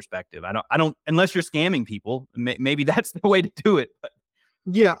from that perspective. I don't, unless you're scamming people, maybe that's the way to do it. But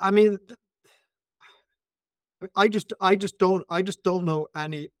yeah, I mean, I just don't know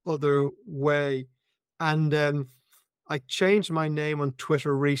any other way. And I changed my name on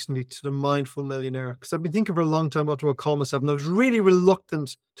Twitter recently to the Mindful Millionaire, because I've been thinking for a long time what to call myself, and I was really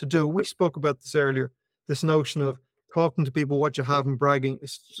reluctant to do. We spoke about this earlier. This notion of talking to people what you have and bragging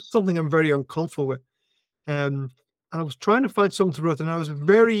is something I'm very uncomfortable with. And I was trying to find something with it, and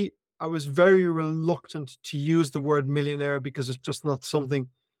I was very reluctant to use the word millionaire because it's just not something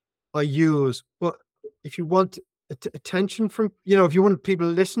I use. But if you want attention from, if you want people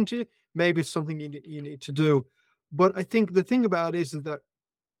to listen to you, maybe it's something you need to do. But I think the thing about it is that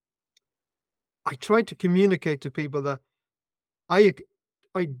I tried to communicate to people that I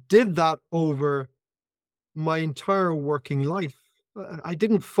I did that over my entire working life. I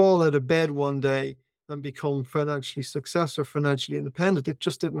didn't fall out of bed one day and become financially successful, financially independent. It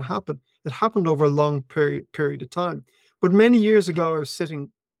just didn't happen. It happened over a long period of time. But many years ago, I was sitting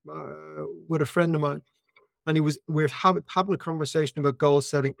with a friend of mine, and we were having a conversation about goal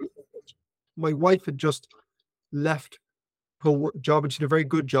setting. My wife had just left her job, and she did a very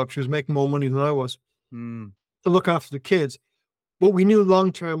good job. She was making more money than I was to look after the kids. But we knew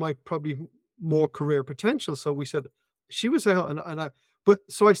long term I probably more career potential. So we said she was out,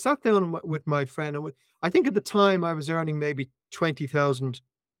 so I sat down with my friend, and I think at the time I was earning maybe 20,000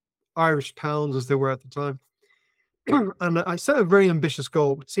 Irish pounds, as they were at the time. And I set a very ambitious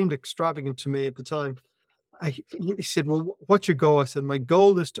goal. It seemed extravagant to me at the time. He said, well, what's your goal? I said, my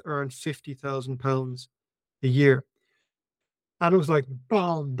goal is to earn £50,000 a year. And it was like,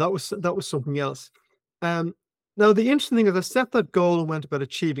 boom, that was something else. Now, the interesting thing is I set that goal and went about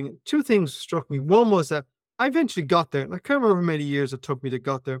achieving it. Two things struck me. One was that I eventually got there. And I can't remember how many years it took me to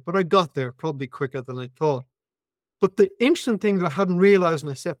get there, but I got there probably quicker than I thought. But the interesting thing that I hadn't realized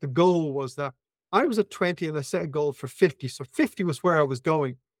when I set the goal was that I was at 20 and I set a goal for 50. So 50 was where I was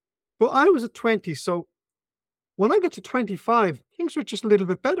going. But I was at 20. So when I get to 25, things were just a little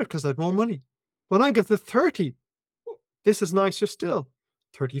bit better because I had more money. When I get to 30, this is nicer still.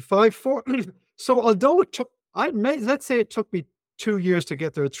 35, 40. So although it took, let's say it took me 2 years to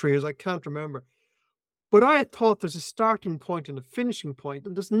get there, 3 years, I can't remember. But I had thought there's a starting point and a finishing point,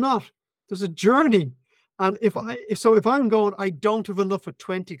 and there's not. There's a journey. And if I'm going, I don't have enough at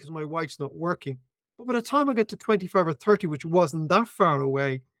 20 because my wife's not working. But by the time I get to 25 or 30, which wasn't that far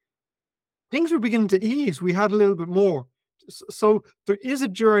away, things were beginning to ease. We had a little bit more. So there is a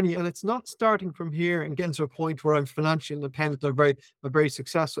journey, and it's not starting from here and getting to a point where I'm financially independent and I'm very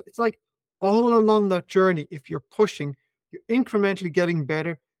successful. It's like all along that journey, if you're pushing, you're incrementally getting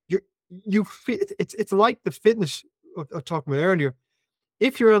better. It's like the fitness I was talking about earlier.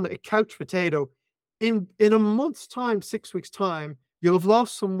 If you're on a couch potato, in a month's time, 6 weeks' time, you'll have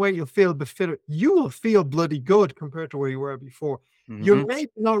lost some weight. You'll feel a bit fitter. You will feel bloody good compared to where you were before. You're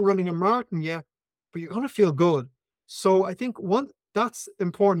maybe not running a marathon yet, but you're going to feel good. So I think that's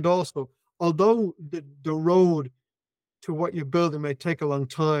important also. Although the road to what you're building may take a long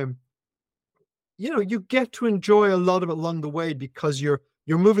time, you get to enjoy a lot of it along the way because you're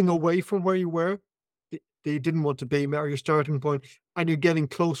moving away from where you were. that you didn't want to be, or your starting point, and you're getting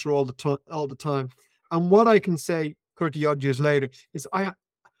closer all the time. And what I can say 30 odd years later is I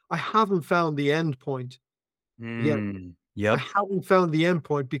haven't found the end point yet. I Yep. haven't found the end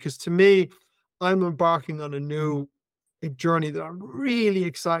point because to me, I'm embarking on a journey that I'm really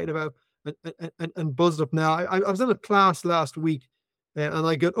excited about and buzzed up now. I was in a class last week, and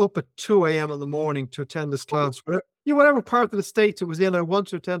I got up at 2 a.m. in the morning to attend this class. Whatever part of the States it was in, I wanted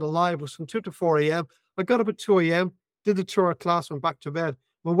to attend a live, it was from 2 to 4 a.m. I got up at 2 a.m., did the tour of class, went back to bed.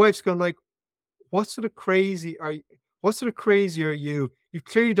 My wife's gone like, what sort of crazy are you? What sort of crazy are you? You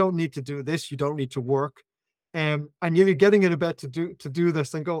clearly don't need to do this. You don't need to work. And you're getting in a bed to do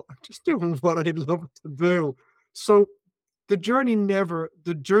this and go, I'm just doing what I love to do. So the journey never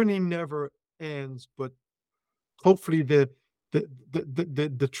ends, but hopefully the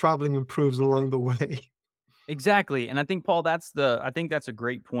traveling improves along the way. Exactly. And I think, Paul, I think that's a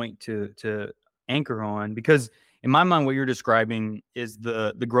great point to anchor on, because in my mind, what you're describing is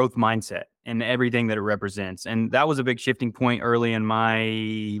the growth mindset and everything that it represents. And that was a big shifting point early in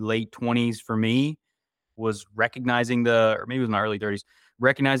my late 20s for me, was recognizing or maybe it was my early 30s,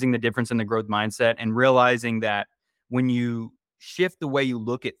 recognizing the difference in the growth mindset and realizing that when you shift the way you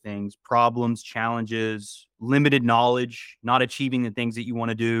look at things, problems, challenges, limited knowledge, not achieving the things that you want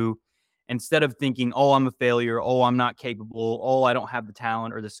to do, instead of thinking, oh, I'm a failure, oh, I'm not capable, oh, I don't have the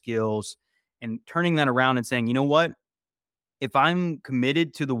talent or the skills, and turning that around and saying, you know what? If I'm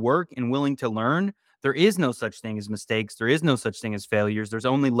committed to the work and willing to learn, there is no such thing as mistakes. There is no such thing as failures. There's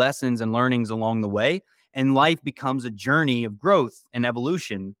only lessons and learnings along the way. And life becomes a journey of growth and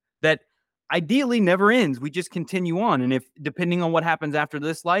evolution that ideally never ends. We just continue on. And if, depending on what happens after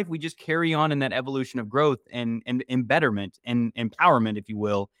this life, we just carry on in that evolution of growth and betterment and empowerment, if you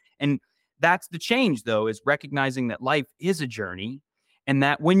will. And that's the change, though, is recognizing that life is a journey, and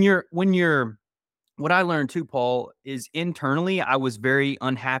that when you're what I learned too, Paul, is internally I was very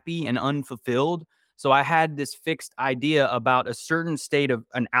unhappy and unfulfilled. So I had this fixed idea about a certain state of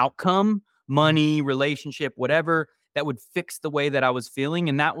an outcome, money, relationship, whatever, that would fix the way that I was feeling.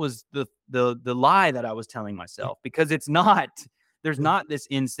 And that was the lie that I was telling myself, because it's not, there's not this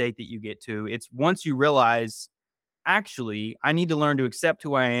end state that you get to. It's once you realize, actually, I need to learn to accept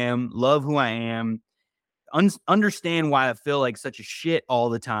who I am, love who I am, understand why I feel like such a shit all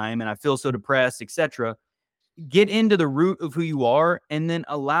the time and I feel so depressed, etc. Get into the root of who you are and then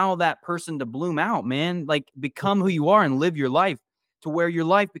allow that person to bloom out, man. Like, become who you are and live your life to where your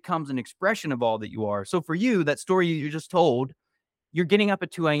life becomes an expression of all that you are. So for you, that story you just told, you're getting up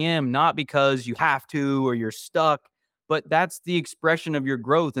at 2 a.m. not because you have to or you're stuck, but that's the expression of your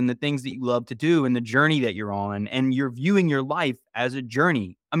growth and the things that you love to do and the journey that you're on. And you're viewing your life as a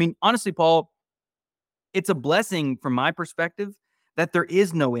journey. I mean, honestly, Paul, it's a blessing from my perspective that there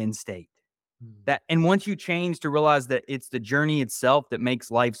is no end state. And once you change to realize that it's the journey itself that makes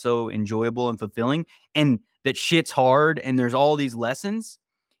life so enjoyable and fulfilling, and that shit's hard and there's all these lessons,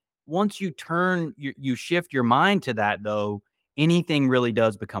 once you shift your mind to that, though, anything really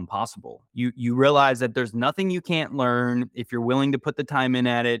does become possible. You realize that there's nothing you can't learn if you're willing to put the time in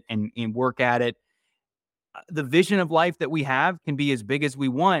at it and work at it. The vision of life that we have can be as big as we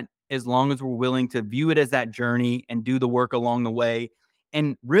want, as long as we're willing to view it as that journey and do the work along the way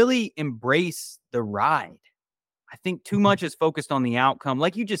and really embrace the ride. I think too much is focused on the outcome.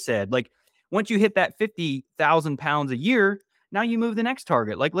 Like you just said, like, once you hit that 50,000 pounds a year, now you move the next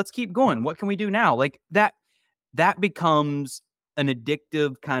target. Like, let's keep going. What can we do now? Like that becomes an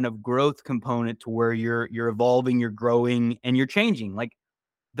addictive kind of growth component to where you're evolving, you're growing, and you're changing. Like,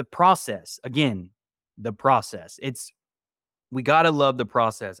 the process, again, the process. We got to love the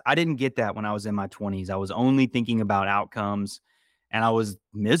process. I didn't get that when I was in my 20s. I was only thinking about outcomes and I was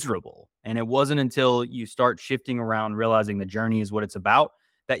miserable. And it wasn't until you start shifting around, realizing the journey is what it's about,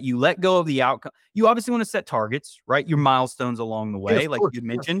 that you let go of the outcome. You obviously want to set targets, right? Your milestones along the Yeah, way, of like course. you Yeah.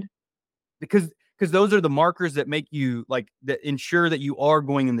 mentioned, because those are the markers that make you, like, that ensure that you are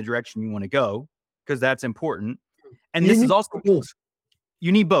going in the direction you want to go, because that's important. And You this is need also, both.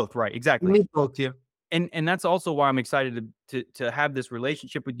 you need both, right? You Exactly. need both, yeah. And that's also why I'm excited to have this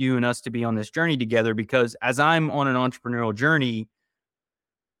relationship with you and us to be on this journey together, because as I'm on an entrepreneurial journey,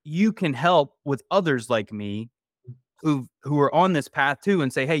 you can help with others like me who are on this path too,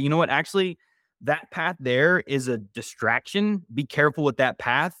 and say, hey, you know what? Actually, that path there is a distraction. Be careful with that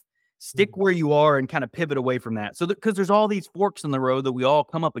path. Stick where you are and kind of pivot away from that. So because there's all these forks in the road that we all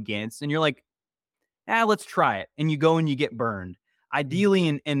come up against, and you're like, let's try it. And you go and you get burned.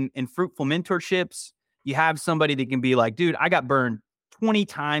 Ideally, in fruitful mentorships, you have somebody that can be like, dude, I got burned 20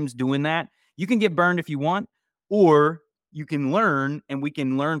 times doing that. You can get burned if you want, or you can learn, and we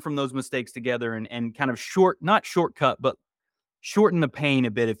can learn from those mistakes together, and kind of not shortcut, but shorten the pain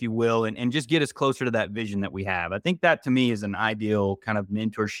a bit, if you will, and just get us closer to that vision that we have. I think that to me is an ideal kind of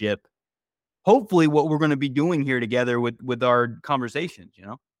mentorship. Hopefully what we're going to be doing here together with our conversations,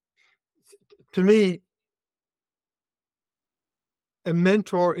 To me, a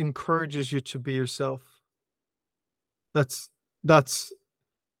mentor encourages you to be yourself. That's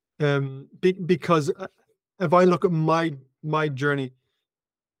because if I look at my journey,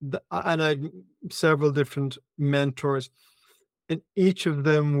 and I had several different mentors, and each of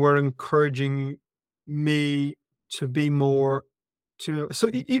them were encouraging me to be more so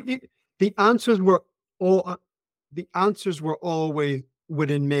the answers were all the answers were always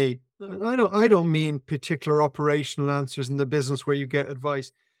within me. I don't mean particular operational answers in the business where you get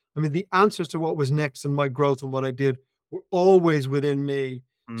advice. I mean the answers to what was next in my growth and what I did were always within me.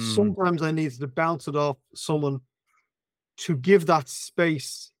 Mm, Sometimes I needed to bounce it off someone to give that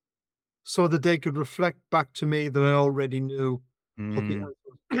space so that they could reflect back to me that I already knew what the mm,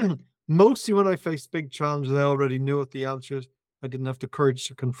 answer. Mostly when I faced big challenges, I already knew what the answers. I didn't have the courage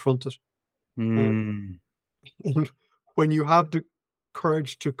to confront it. Uh, mm, and when you have the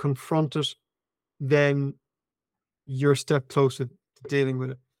courage to confront it, then you're a step closer to dealing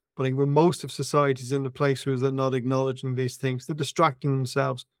with it. But I think where most of society is in the place where they're not acknowledging these things, they're distracting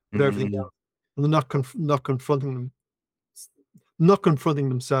themselves with everything mm. else, and they're not confronting them, not confronting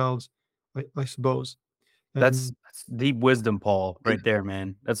themselves. I suppose. Um, That's deep wisdom, Paul, right there,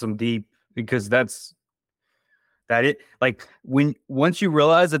 man. That's some deep, because that like, when once you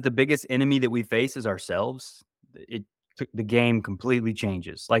realize that the biggest enemy that we face is ourselves, it the game completely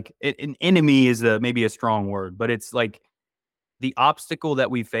changes. Like, an enemy is maybe a strong word, but it's like the obstacle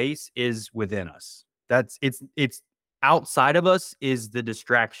that we face is within us. It's outside of us is the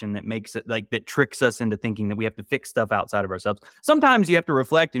distraction that makes it, like, that tricks us into thinking that we have to fix stuff outside of ourselves. Sometimes you have to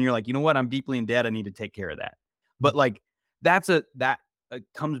reflect and you're like, you know what? I'm deeply in debt. I need to take care of that. But like, that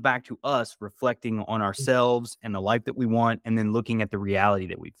comes back to us reflecting on ourselves and the life that we want, and then looking at the reality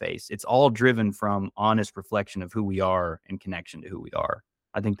that we face. It's all driven from honest reflection of who we are and connection to who we are.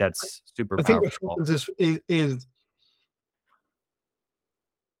 I think that's super I think powerful, what Paul. happens is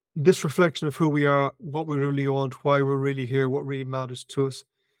this reflection of who we are, what we really want, why we're really here, what really matters to us.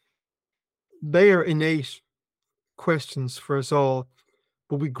 They are innate questions for us all,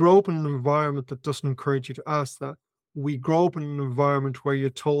 but we grow up in an environment that doesn't encourage you to ask that. We grow up in an environment where you're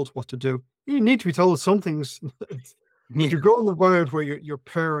told what to do. You need to be told some things, but Yeah. you grow in an environment where your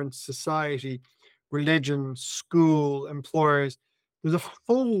parents, society, religion, school, employers, there's a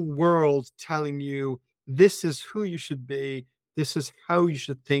whole world telling you this is who you should be, this is how you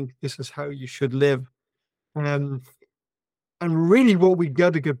should think, this is how you should live. Um, and really, what we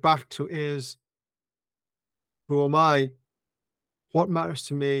got to get back to is who am I? What matters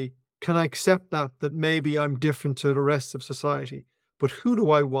to me? Can I accept that maybe I'm different to the rest of society? But who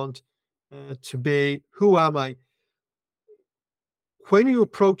do I want to be? Who am I? When you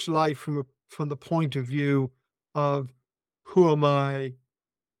approach life from the point of view of who am I,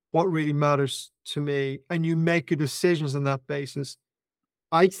 what really matters to me, and you make your decisions on that basis,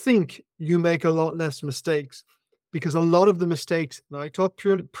 I think you make a lot less mistakes, because a lot of the mistakes, and I talk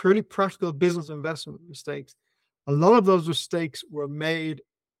purely practical business investment mistakes, a lot of those mistakes were made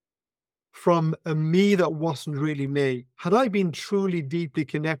from a me that wasn't really me. Had I been truly deeply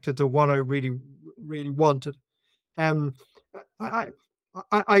connected to what I really wanted, um, I,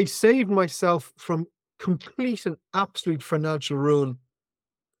 I saved myself from complete and absolute financial ruin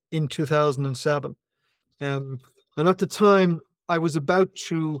in 2007. And at the time, I was about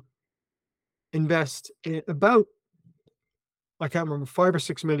to invest in about, I can't remember, 5 or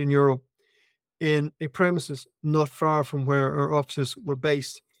 6 million euro in a premises not far from where our offices were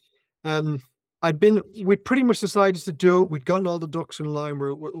based. Um, we'd pretty much decided to do it. We'd gotten all the ducks in line.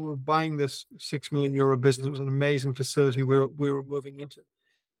 We're buying this 6 million euro business. It was an amazing facility we were moving into.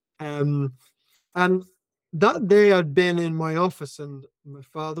 Um, and that day I'd been in my office and my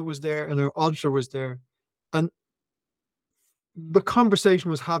father was there and our auditor was there. And the conversation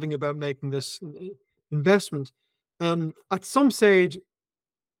was having about making this investment. At some stage,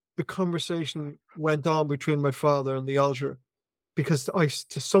 the conversation went on between my father and the auditor, because I,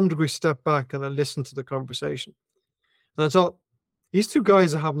 to some degree, stepped back and I listened to the conversation. And I thought, these two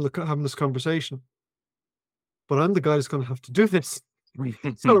guys are having this conversation, but I'm the guy that's going to have to do this.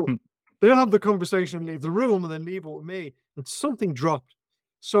 So they'll have the conversation and leave the room and then leave it with me. And something dropped.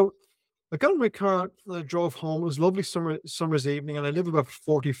 So I got in my car and I drove home. It was a lovely summer's evening, and I live about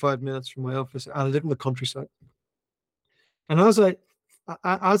 45 minutes from my office, and I live in the countryside. And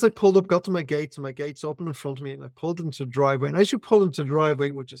as I pulled up, got to my gates, and my gates opened in front of me, and I pulled into the driveway. And as you pull into the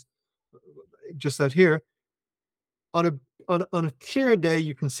driveway, which is just out here, on a on a clear day,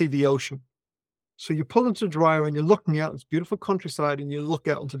 you can see the ocean. So you pull into the driveway and you're looking out, it's beautiful countryside, and you look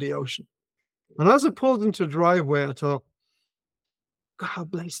out into the ocean. And as I pulled into the driveway, I thought, God, how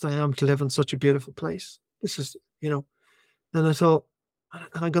blessed I am to live in such a beautiful place. This is, and I thought,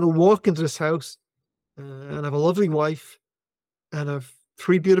 and I'm going to walk into this house, and I have a lovely wife, and I have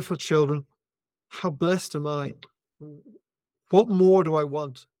three beautiful children. How blessed am I? What more do I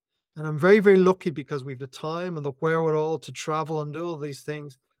want? And I'm very, very lucky because we have the time and the wherewithal to travel and do all these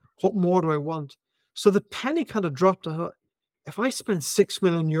things. What more do I want? So the penny kind of dropped. I thought, if I spend €6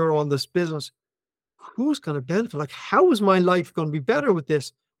 million on this business, who's going to benefit? Like, how is my life going to be better with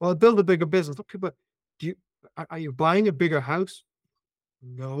this? Well, I'll build a bigger business. Okay, but are you buying a bigger house?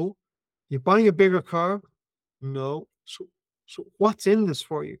 No. You're buying a bigger car? No. So what's in this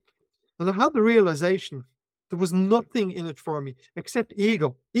for you? And I had the realization there was nothing in it for me except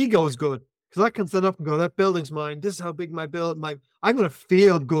ego. Ego is good because I can stand up and go, that building's mine. This is how big I'm going to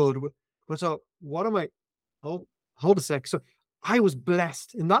feel good. But so what am I? Oh, hold a sec. So I was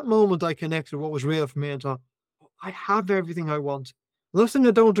blessed. In that moment, I connected what was real for me and thought, I have everything I want. Nothing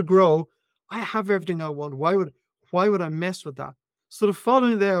I don't want to grow. I have everything I want. Why would I mess with that? So the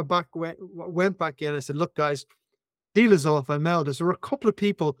following day, I went back in. I said, look, guys, deal is off. I'm out. There were a couple of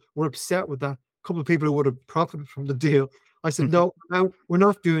people who were upset with that. A couple of people who would have profited from the deal. I said, no, we're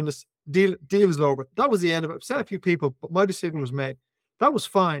not doing this. Deal is over. That was the end of it. Upset a few people, but my decision was made. That was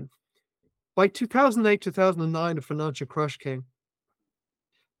fine. By 2008, 2009, the financial crash came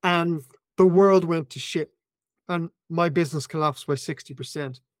and the world went to shit and my business collapsed by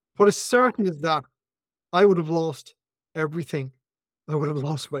 60%. What is certain is that I would have lost everything. I would have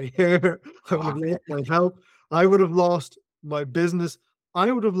lost my hair. I would have lost my health. I would have lost my business.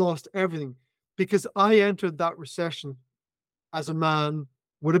 I would have lost everything because I entered that recession as a man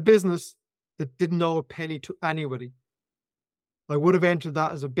with a business that didn't owe a penny to anybody. I would have entered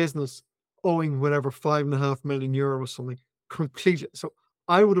that as a business owing whatever €5.5 million or something completely. So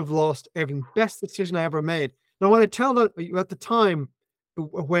I would have lost everything. Best decision I ever made. Now, when I tell that at the time,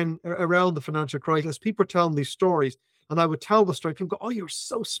 when around the financial crisis, people were telling these stories, and I would tell the story. People go, "Oh, you're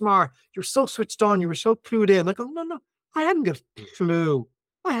so smart. You're so switched on. You were so clued in." I go, "No, I hadn't got a clue.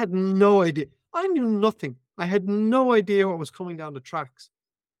 I had no idea. I knew nothing. I had no idea what was coming down the tracks.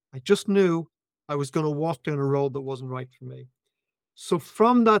 I just knew I was going to walk down a road that wasn't right for me." So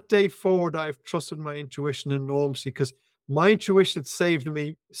from that day forward, I've trusted my intuition enormously because my intuition saved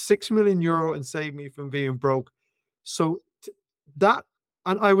me €6 million and saved me from being broke. So that,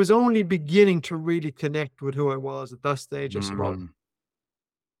 and I was only beginning to really connect with who I was at that stage, I suppose.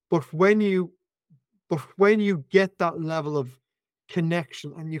 But when you get that level of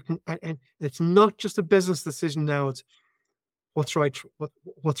connection and you can, and it's not just a business decision now, it's what's right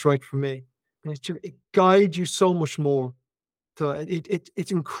for me. And it guides you so much more. So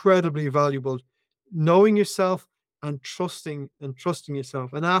it's incredibly valuable knowing yourself and trusting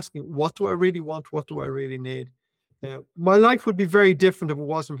yourself and asking, what do I really want? What do I really need? My life would be very different if it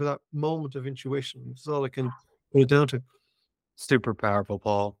wasn't for that moment of intuition. That's all I can put it down to. Super powerful,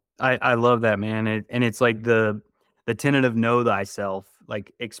 Paul. I love that, man. And it's like the tenet of know thyself,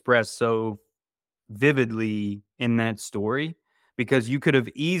 like expressed so vividly in that story, because you could have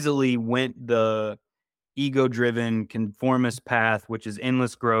easily went the ego-driven conformist path, which is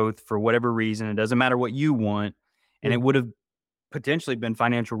endless growth for whatever reason. It doesn't matter what you want. And it would have potentially been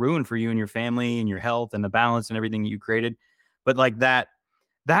financial ruin for you and your family and your health and the balance and everything you created. But like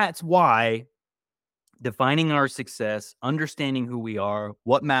that's why defining our success, understanding who we are,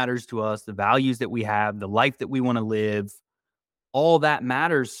 what matters to us, the values that we have, the life that we want to live, all that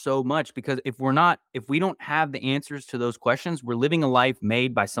matters so much, because if we don't have the answers to those questions, we're living a life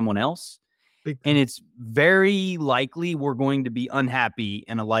made by someone else. And it's very likely we're going to be unhappy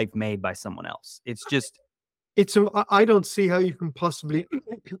in a life made by someone else. I don't see how you can possibly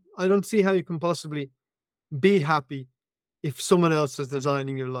be happy if someone else is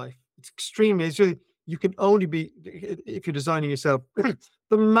designing your life. You can only be, if you're designing yourself.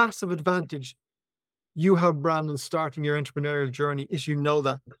 The massive advantage you have, Brandon, starting your entrepreneurial journey is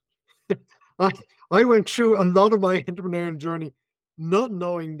that. I went through a lot of my entrepreneurial journey not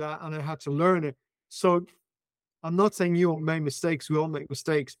knowing that, and I had to learn it. So I'm not saying you won't make mistakes. We all make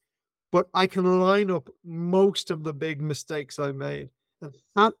mistakes, but I can line up most of the big mistakes I made. And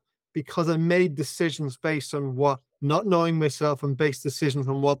that because I made decisions based on not knowing myself, and based decisions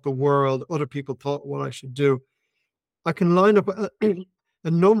on what the world, other people thought what I should do. I can line up a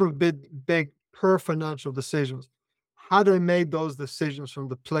number of big poor financial decisions. had I made those decisions from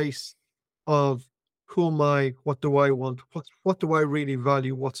the place of who am I, what do I want, what do I really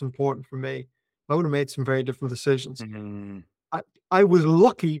value, what's important for me, I would have made some very different decisions. Mhm. I I was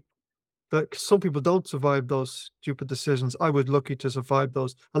lucky that some people don't survive those stupid decisions. I was lucky to survive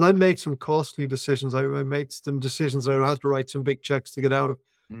those, and I made some costly decisions. I made some decisions I had to write some big checks to get out of.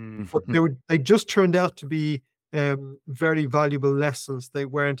 But Mhm. they just turned out to be very valuable lessons. They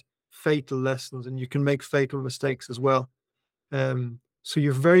weren't fatal lessons, and you can make fatal mistakes as well. So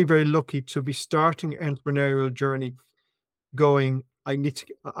you're very, very lucky to be starting an entrepreneurial journey going, I need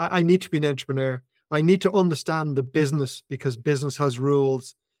to be an entrepreneur. I need to understand the business because business has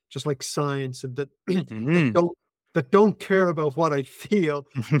rules, just like science, and that that Mhm. don't that don't care about what I feel,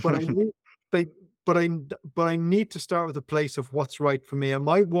 but I need they but I need to start with a place of what's right for me. Am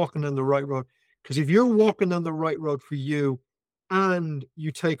I walking on the right road? Because if you're walking on the right road for you and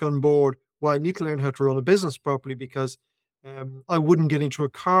you take on board, well, I need to learn how to run a business properly because I wouldn't get into a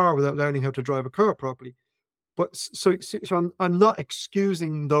car without learning how to drive a car properly. But so I'm not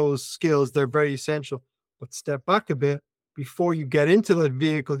excusing those skills, they're very essential. But step back a bit before you get into that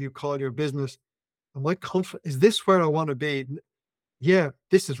vehicle you call your business. Am I confident? Is this where I want to be? Yeah,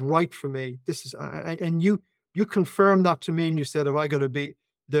 this is right for me. This is and you confirmed that to me and you said, if I gotta be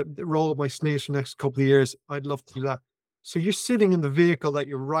the roll up my sleeves for the next couple of years, I'd love to do that. So you're sitting in the vehicle that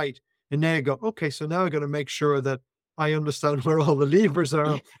you're right. And there you go, okay, so now I gotta make sure that I understand where all the levers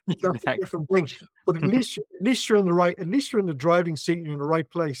are. That's a Exactly. different thing. But at least you're in the right, at least you're in the driving seat, you're in the right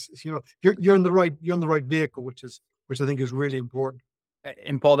place. You know, you're in the right vehicle, which I think is really important.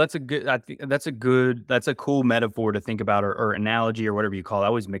 And Paul, that's a good. I think that's a cool metaphor to think about, or analogy, or whatever you call it. I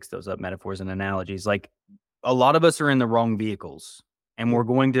always mix those up, metaphors and analogies. Like a lot of us are in the wrong vehicles, and Yeah. we're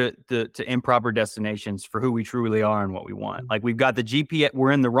going to improper destinations for who we truly are and what we want. Mhm. Like we've got the GPS,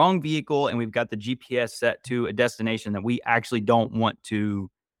 we're in the wrong vehicle, and we've got the GPS set to a destination that we actually don't want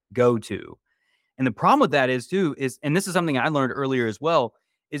to go to. And the problem with that is too is, and this is something I learned earlier as well,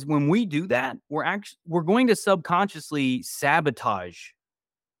 is when we do that, we're going to subconsciously sabotage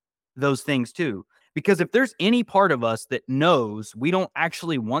those things too. Because if there's any part of us that knows we don't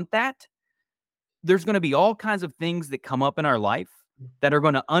actually want that, there's going to be all kinds of things that come up in our life that are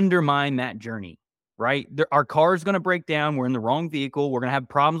going to undermine that journey, right? Our car is going to break down. We're in the wrong vehicle. We're going to have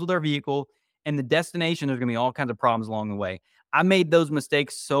problems with our vehicle. And the destination, there's going to be all kinds of problems along the way. I made those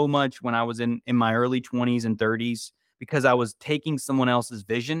mistakes so much when I was in my early 20s and 30s because I was taking someone else's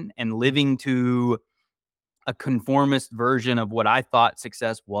vision and living to a conformist version of what I thought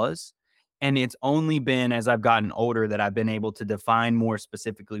success was. And it's only been as I've gotten older that I've been able to define more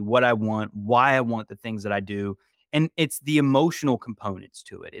specifically what I want, why I want the things that I do. And it's the emotional components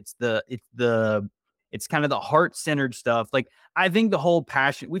to it. It's kind of the heart-centered stuff. Like I think the whole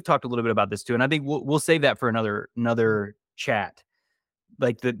passion, we've talked a little bit about this too. And I think we'll save that for another chat.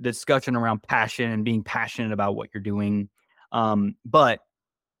 Like the discussion around passion and being passionate about what you're doing. But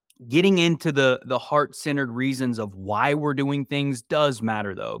getting into the heart-centered reasons of why we're doing things does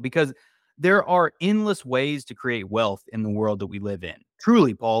matter though, because there are endless ways to create wealth in the world that we live in.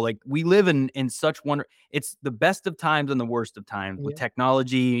 Truly, Paul, like we live in such wonder. It's the best of times and the worst of times with Yeah.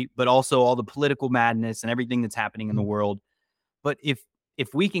 technology, but also all the political madness and everything that's happening in the Mm. world. But if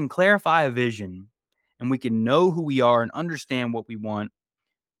we can clarify a vision and we can know who we are and understand what we want,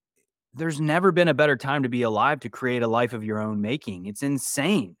 there's never been a better time to be alive to create a life of your own making. It's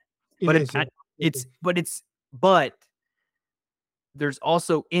insane. It But is, yeah. it's but there's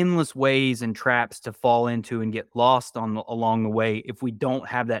also endless ways and traps to fall into and get lost along the way if we don't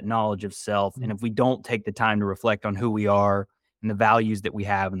have that knowledge of self and Mm. if we don't take the time to reflect on who we are and the values that we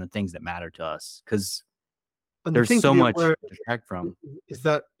have and the things that matter to us because And the there's thing to so be much aware to distract from. is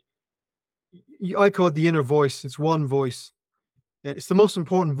that I call it the inner voice. It's one voice. It's the most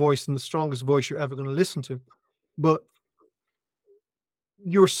important voice and the strongest voice you're ever going to listen to. But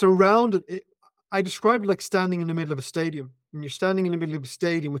you're surrounded. I describe it like standing in the middle of a stadium. And you're standing in the middle of a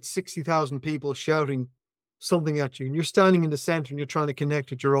stadium with 60,000 people shouting something at you. And you're standing in the center and you're trying to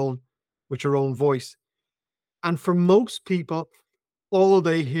connect with your own voice. And for most people, all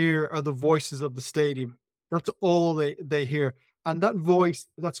they hear are the voices of the stadium. That's all they hear. And that voice,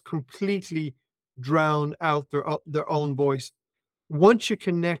 that's completely drowned out their own voice. Once you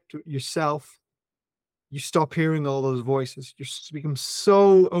connect with yourself, you stop hearing all those voices. Become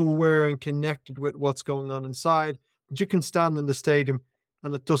so aware and connected with what's going on inside that you can stand in the stadium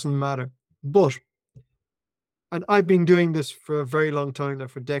and it doesn't matter. But, and I've been doing this for a very long time now,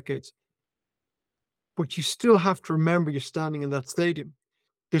 for decades, but you still have to remember you're standing in that stadium.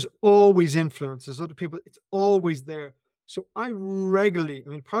 There's always influence. There's other people. It's always there. So I regularly, I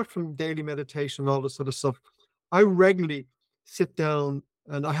mean, apart from daily meditation and all this sort of stuff, I regularly sit down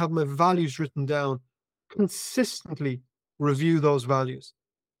and I have my values written down, consistently review those values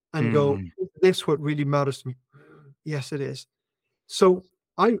and go, Mm, is this what really matters to me? Yes, it is. So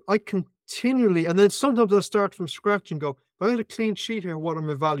I continually, and then sometimes I'll start from scratch and go, if I had a clean sheet here, what are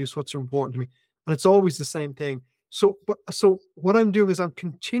my values? What's important to me? And it's always the same thing. So what I'm doing is I'm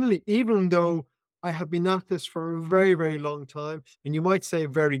continually, even though I have been at this for a very, very long time, and you might say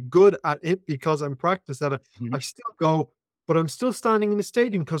very good at it because I'm practiced at it, I mhm, still go, but I'm still standing in the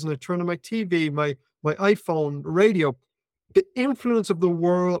stadium because I turn on my TV, my iPhone, radio. The influence of the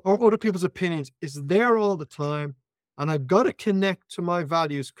world or other people's opinions is there all the time. And I've got to connect to my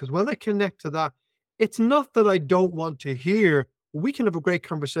values because when I connect to that, it's not that I don't want to hear. We can have a great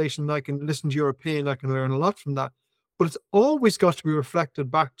conversation. I can listen to your opinion. I can learn a lot from that. But it's always got to be reflected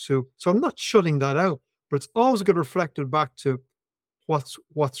back to. So I'm not shutting that out, but it's always got to reflected back to what's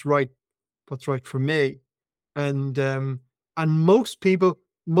right, what's right for me. And most people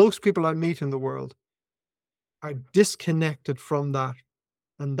I meet in the world are disconnected from that.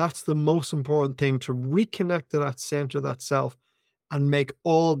 And that's the most important thing, to reconnect to that center, that self, and make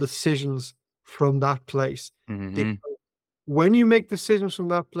all decisions from that place. Because mhm. when you make decisions from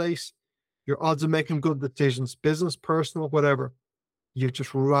that place, your odds of making good decisions, business, personal, whatever, you're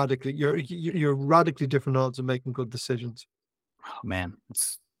radically different odds of making good decisions. Oh, man,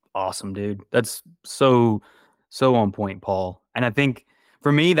 it's awesome, dude. That's so on point, Paul. And I think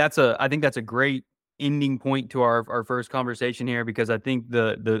for me, I think that's a great ending point to our first conversation here, because I think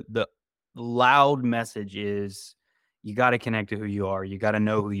the loud message is you got to connect to who you are. You got to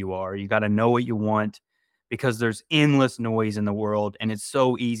know who you are. You got to know what you want, because there's endless noise in the world, and it's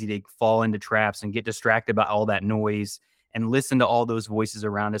so easy to fall into traps and get distracted by all that noise and listen to all those voices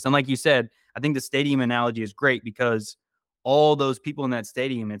around us. And like you said, I think the stadium analogy is great, because all those people in that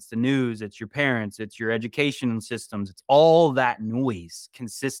stadium, it's the news, it's your parents, it's your education systems, it's all that noise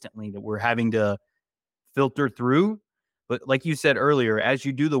consistently that we're having to filter through. But like you said earlier, as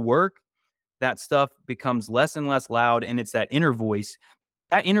you do the work, that stuff becomes less and less loud, and it's that inner voice.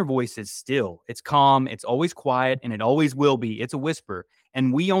 That inner voice is still, it's calm, it's always quiet, and it always will be. It's a whisper.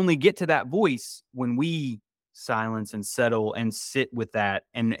 And we only get to that voice when we silence and settle and sit with that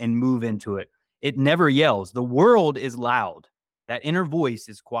and move into it. It never yells. The world is loud. That inner voice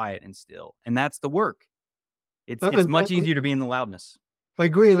is quiet and still. And that's the work. It's And much easier to be in the loudness. I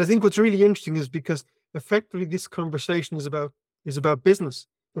agree. And I think what's really interesting is because effectively this conversation is about business.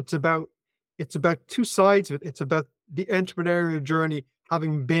 It's about it's about two sides of it. It's about the entrepreneurial journey,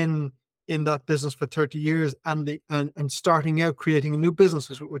 having been in that business for 30 years, and starting out creating a new business,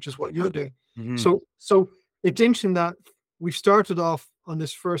 which is what you're doing. Mhm. So it's interesting that we started off on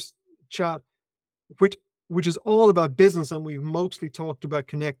this first chat, which which is all about business, and we've mostly talked about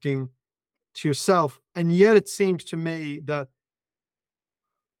connecting to yourself. And yet it seems to me that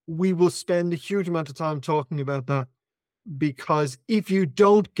we will spend a huge amount of time talking about that, because if you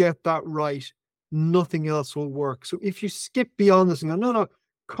don't get that right, nothing else will work. So if you skip beyond this and go, no, no,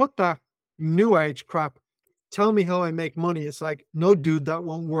 cut that new age crap, tell me how I make money. It's like, no, dude, that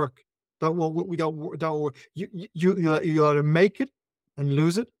won't work. That won't, we don't, that won't work. You either make it and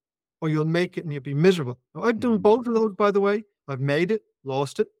lose it, or you'll make it and you'll be miserable. Now, I've done Mhm. both of those, by the way. I've made it,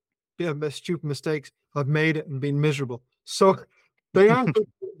 lost it, stupid mistakes. I've made it and been miserable. So they aren't good,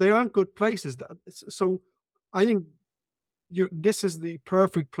 they aren't good places. So I think this is the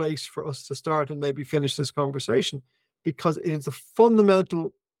perfect place for us to start and maybe finish this conversation, because it is a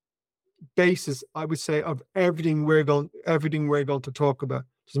fundamental basis, I would say, of everything we're going to talk about.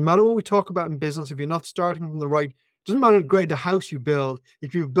 Doesn't matter what we talk about in business, if you're not starting from the right, doesn't matter how great the house you build,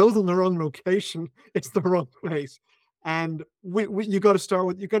 if you build in the wrong location, it's the wrong place. And you got to start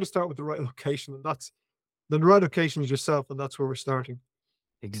with the right location, and that's the right location is yourself, and that's where we're starting.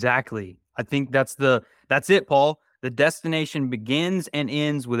 Exactly. I think that's it, Paul. The destination begins and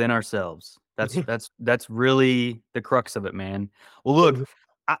ends within ourselves. That's really the crux of it, man. Well, look,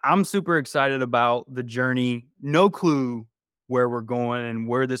 I'm super excited about the journey. No clue where we're going and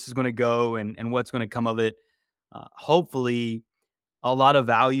where this is going to go and what's going to come of it. Hopefully, a lot of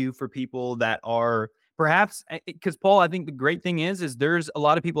value for people that are perhaps, because Paul, I think the great thing is there's a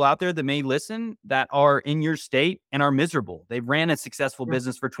lot of people out there that may listen that are in your state and are miserable. They've ran a successful Yeah,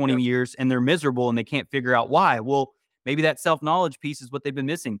 business for 20 yeah, years and they're miserable and they can't figure out why. Well, maybe that self-knowledge piece is what they've been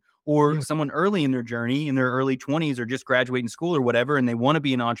missing. Or yeah. someone early in their journey, in their early 20s, or just graduating school or whatever, and they want to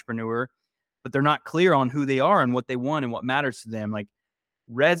be an entrepreneur, but they're not clear on who they are and what they want and what matters to them. Like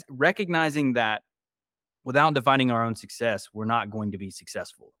recognizing that without defining our own success, we're not going to be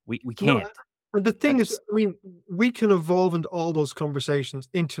successful. We No, can't. and the thing is, That's I mean, we can evolve into all those conversations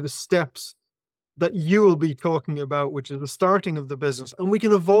into the steps that you will be talking about, which is the starting of the business. And we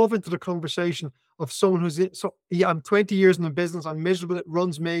can evolve into the conversation of someone who's in, so yeah, I'm 20 years in the business, I'm miserable, it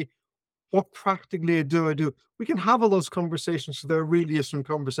runs me. What practically do I do? We can have all those conversations. So there really is some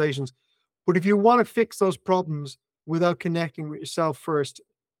conversations. But if you want to fix those problems without connecting with yourself first,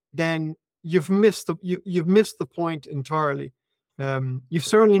 then you've missed you've missed the point entirely. You've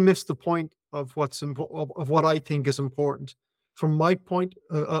certainly missed the point of of what I think is important from my point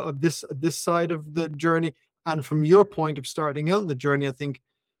of this side of the journey, and from your point of starting out in the journey. I think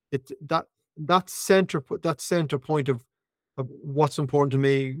it that center point of what's important to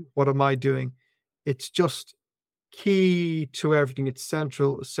me, what am I doing? It's just key to everything. It's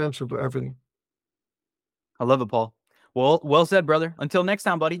central to everything. I love it, Paul. Well said, brother. Until next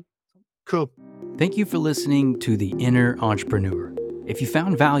time, buddy. Cool. Thank you for listening to The Inner Entrepreneur. If you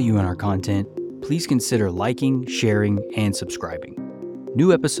found value in our content, please consider liking, sharing, and subscribing.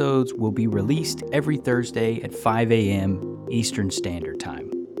 New episodes will be released every Thursday at 5 a.m. Eastern Standard Time.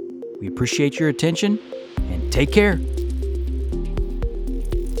 We appreciate your attention and take care.